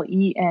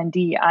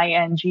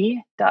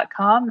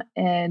 BLENDING.com,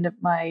 and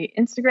my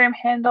Instagram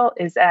handle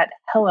is at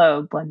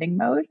Hello Blending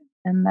Mode,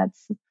 and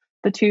that's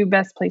the two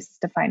best places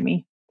to find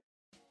me.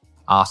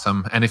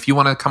 Awesome. And if you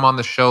want to come on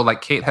the show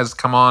like Kate has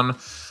come on,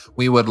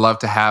 we would love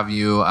to have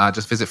you.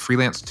 Just visit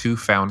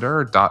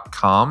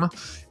freelance2founder.com.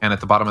 And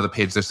at the bottom of the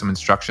page, there's some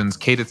instructions.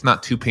 Kate, it's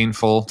not too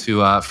painful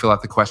to fill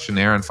out the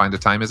questionnaire and find a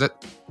time, is it?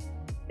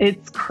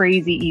 It's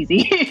crazy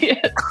easy.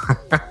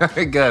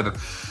 Good.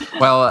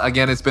 Well,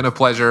 again, it's been a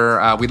pleasure.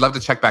 We'd love to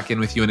check back in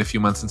with you in a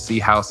few months and see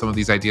how some of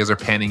these ideas are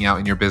panning out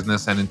in your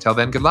business. And until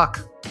then, good luck.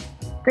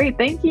 Great.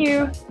 Thank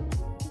you.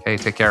 Okay,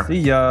 take care. See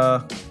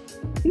ya.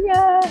 See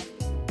ya.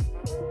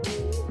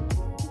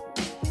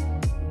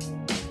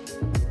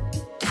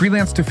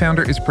 Freelance to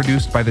Founder is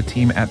produced by the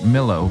team at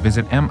Millo.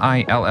 Visit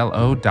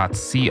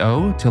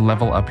millo.co to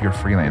level up your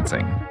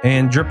freelancing.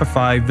 And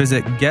Dripify,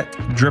 visit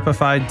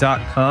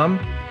getdripify.com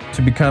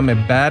to become a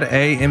bad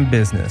A in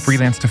business.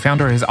 Freelance to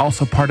Founder is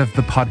also part of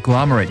The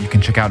Podglomerate. You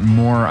can check out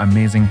more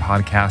amazing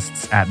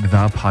podcasts at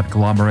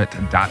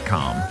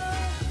thepodglomerate.com.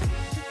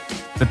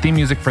 The theme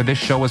music for this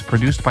show was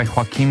produced by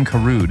Joaquin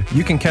Carud.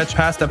 You can catch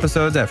past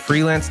episodes at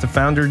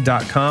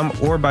freelancetofounder.com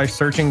or by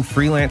searching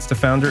Freelance to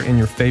Founder in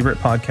your favorite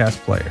podcast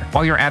player.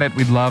 While you're at it,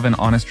 we'd love an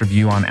honest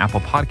review on Apple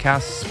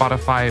Podcasts,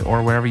 Spotify,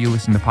 or wherever you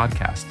listen to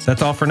podcasts.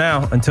 That's all for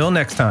now. Until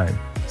next time.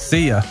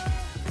 See ya.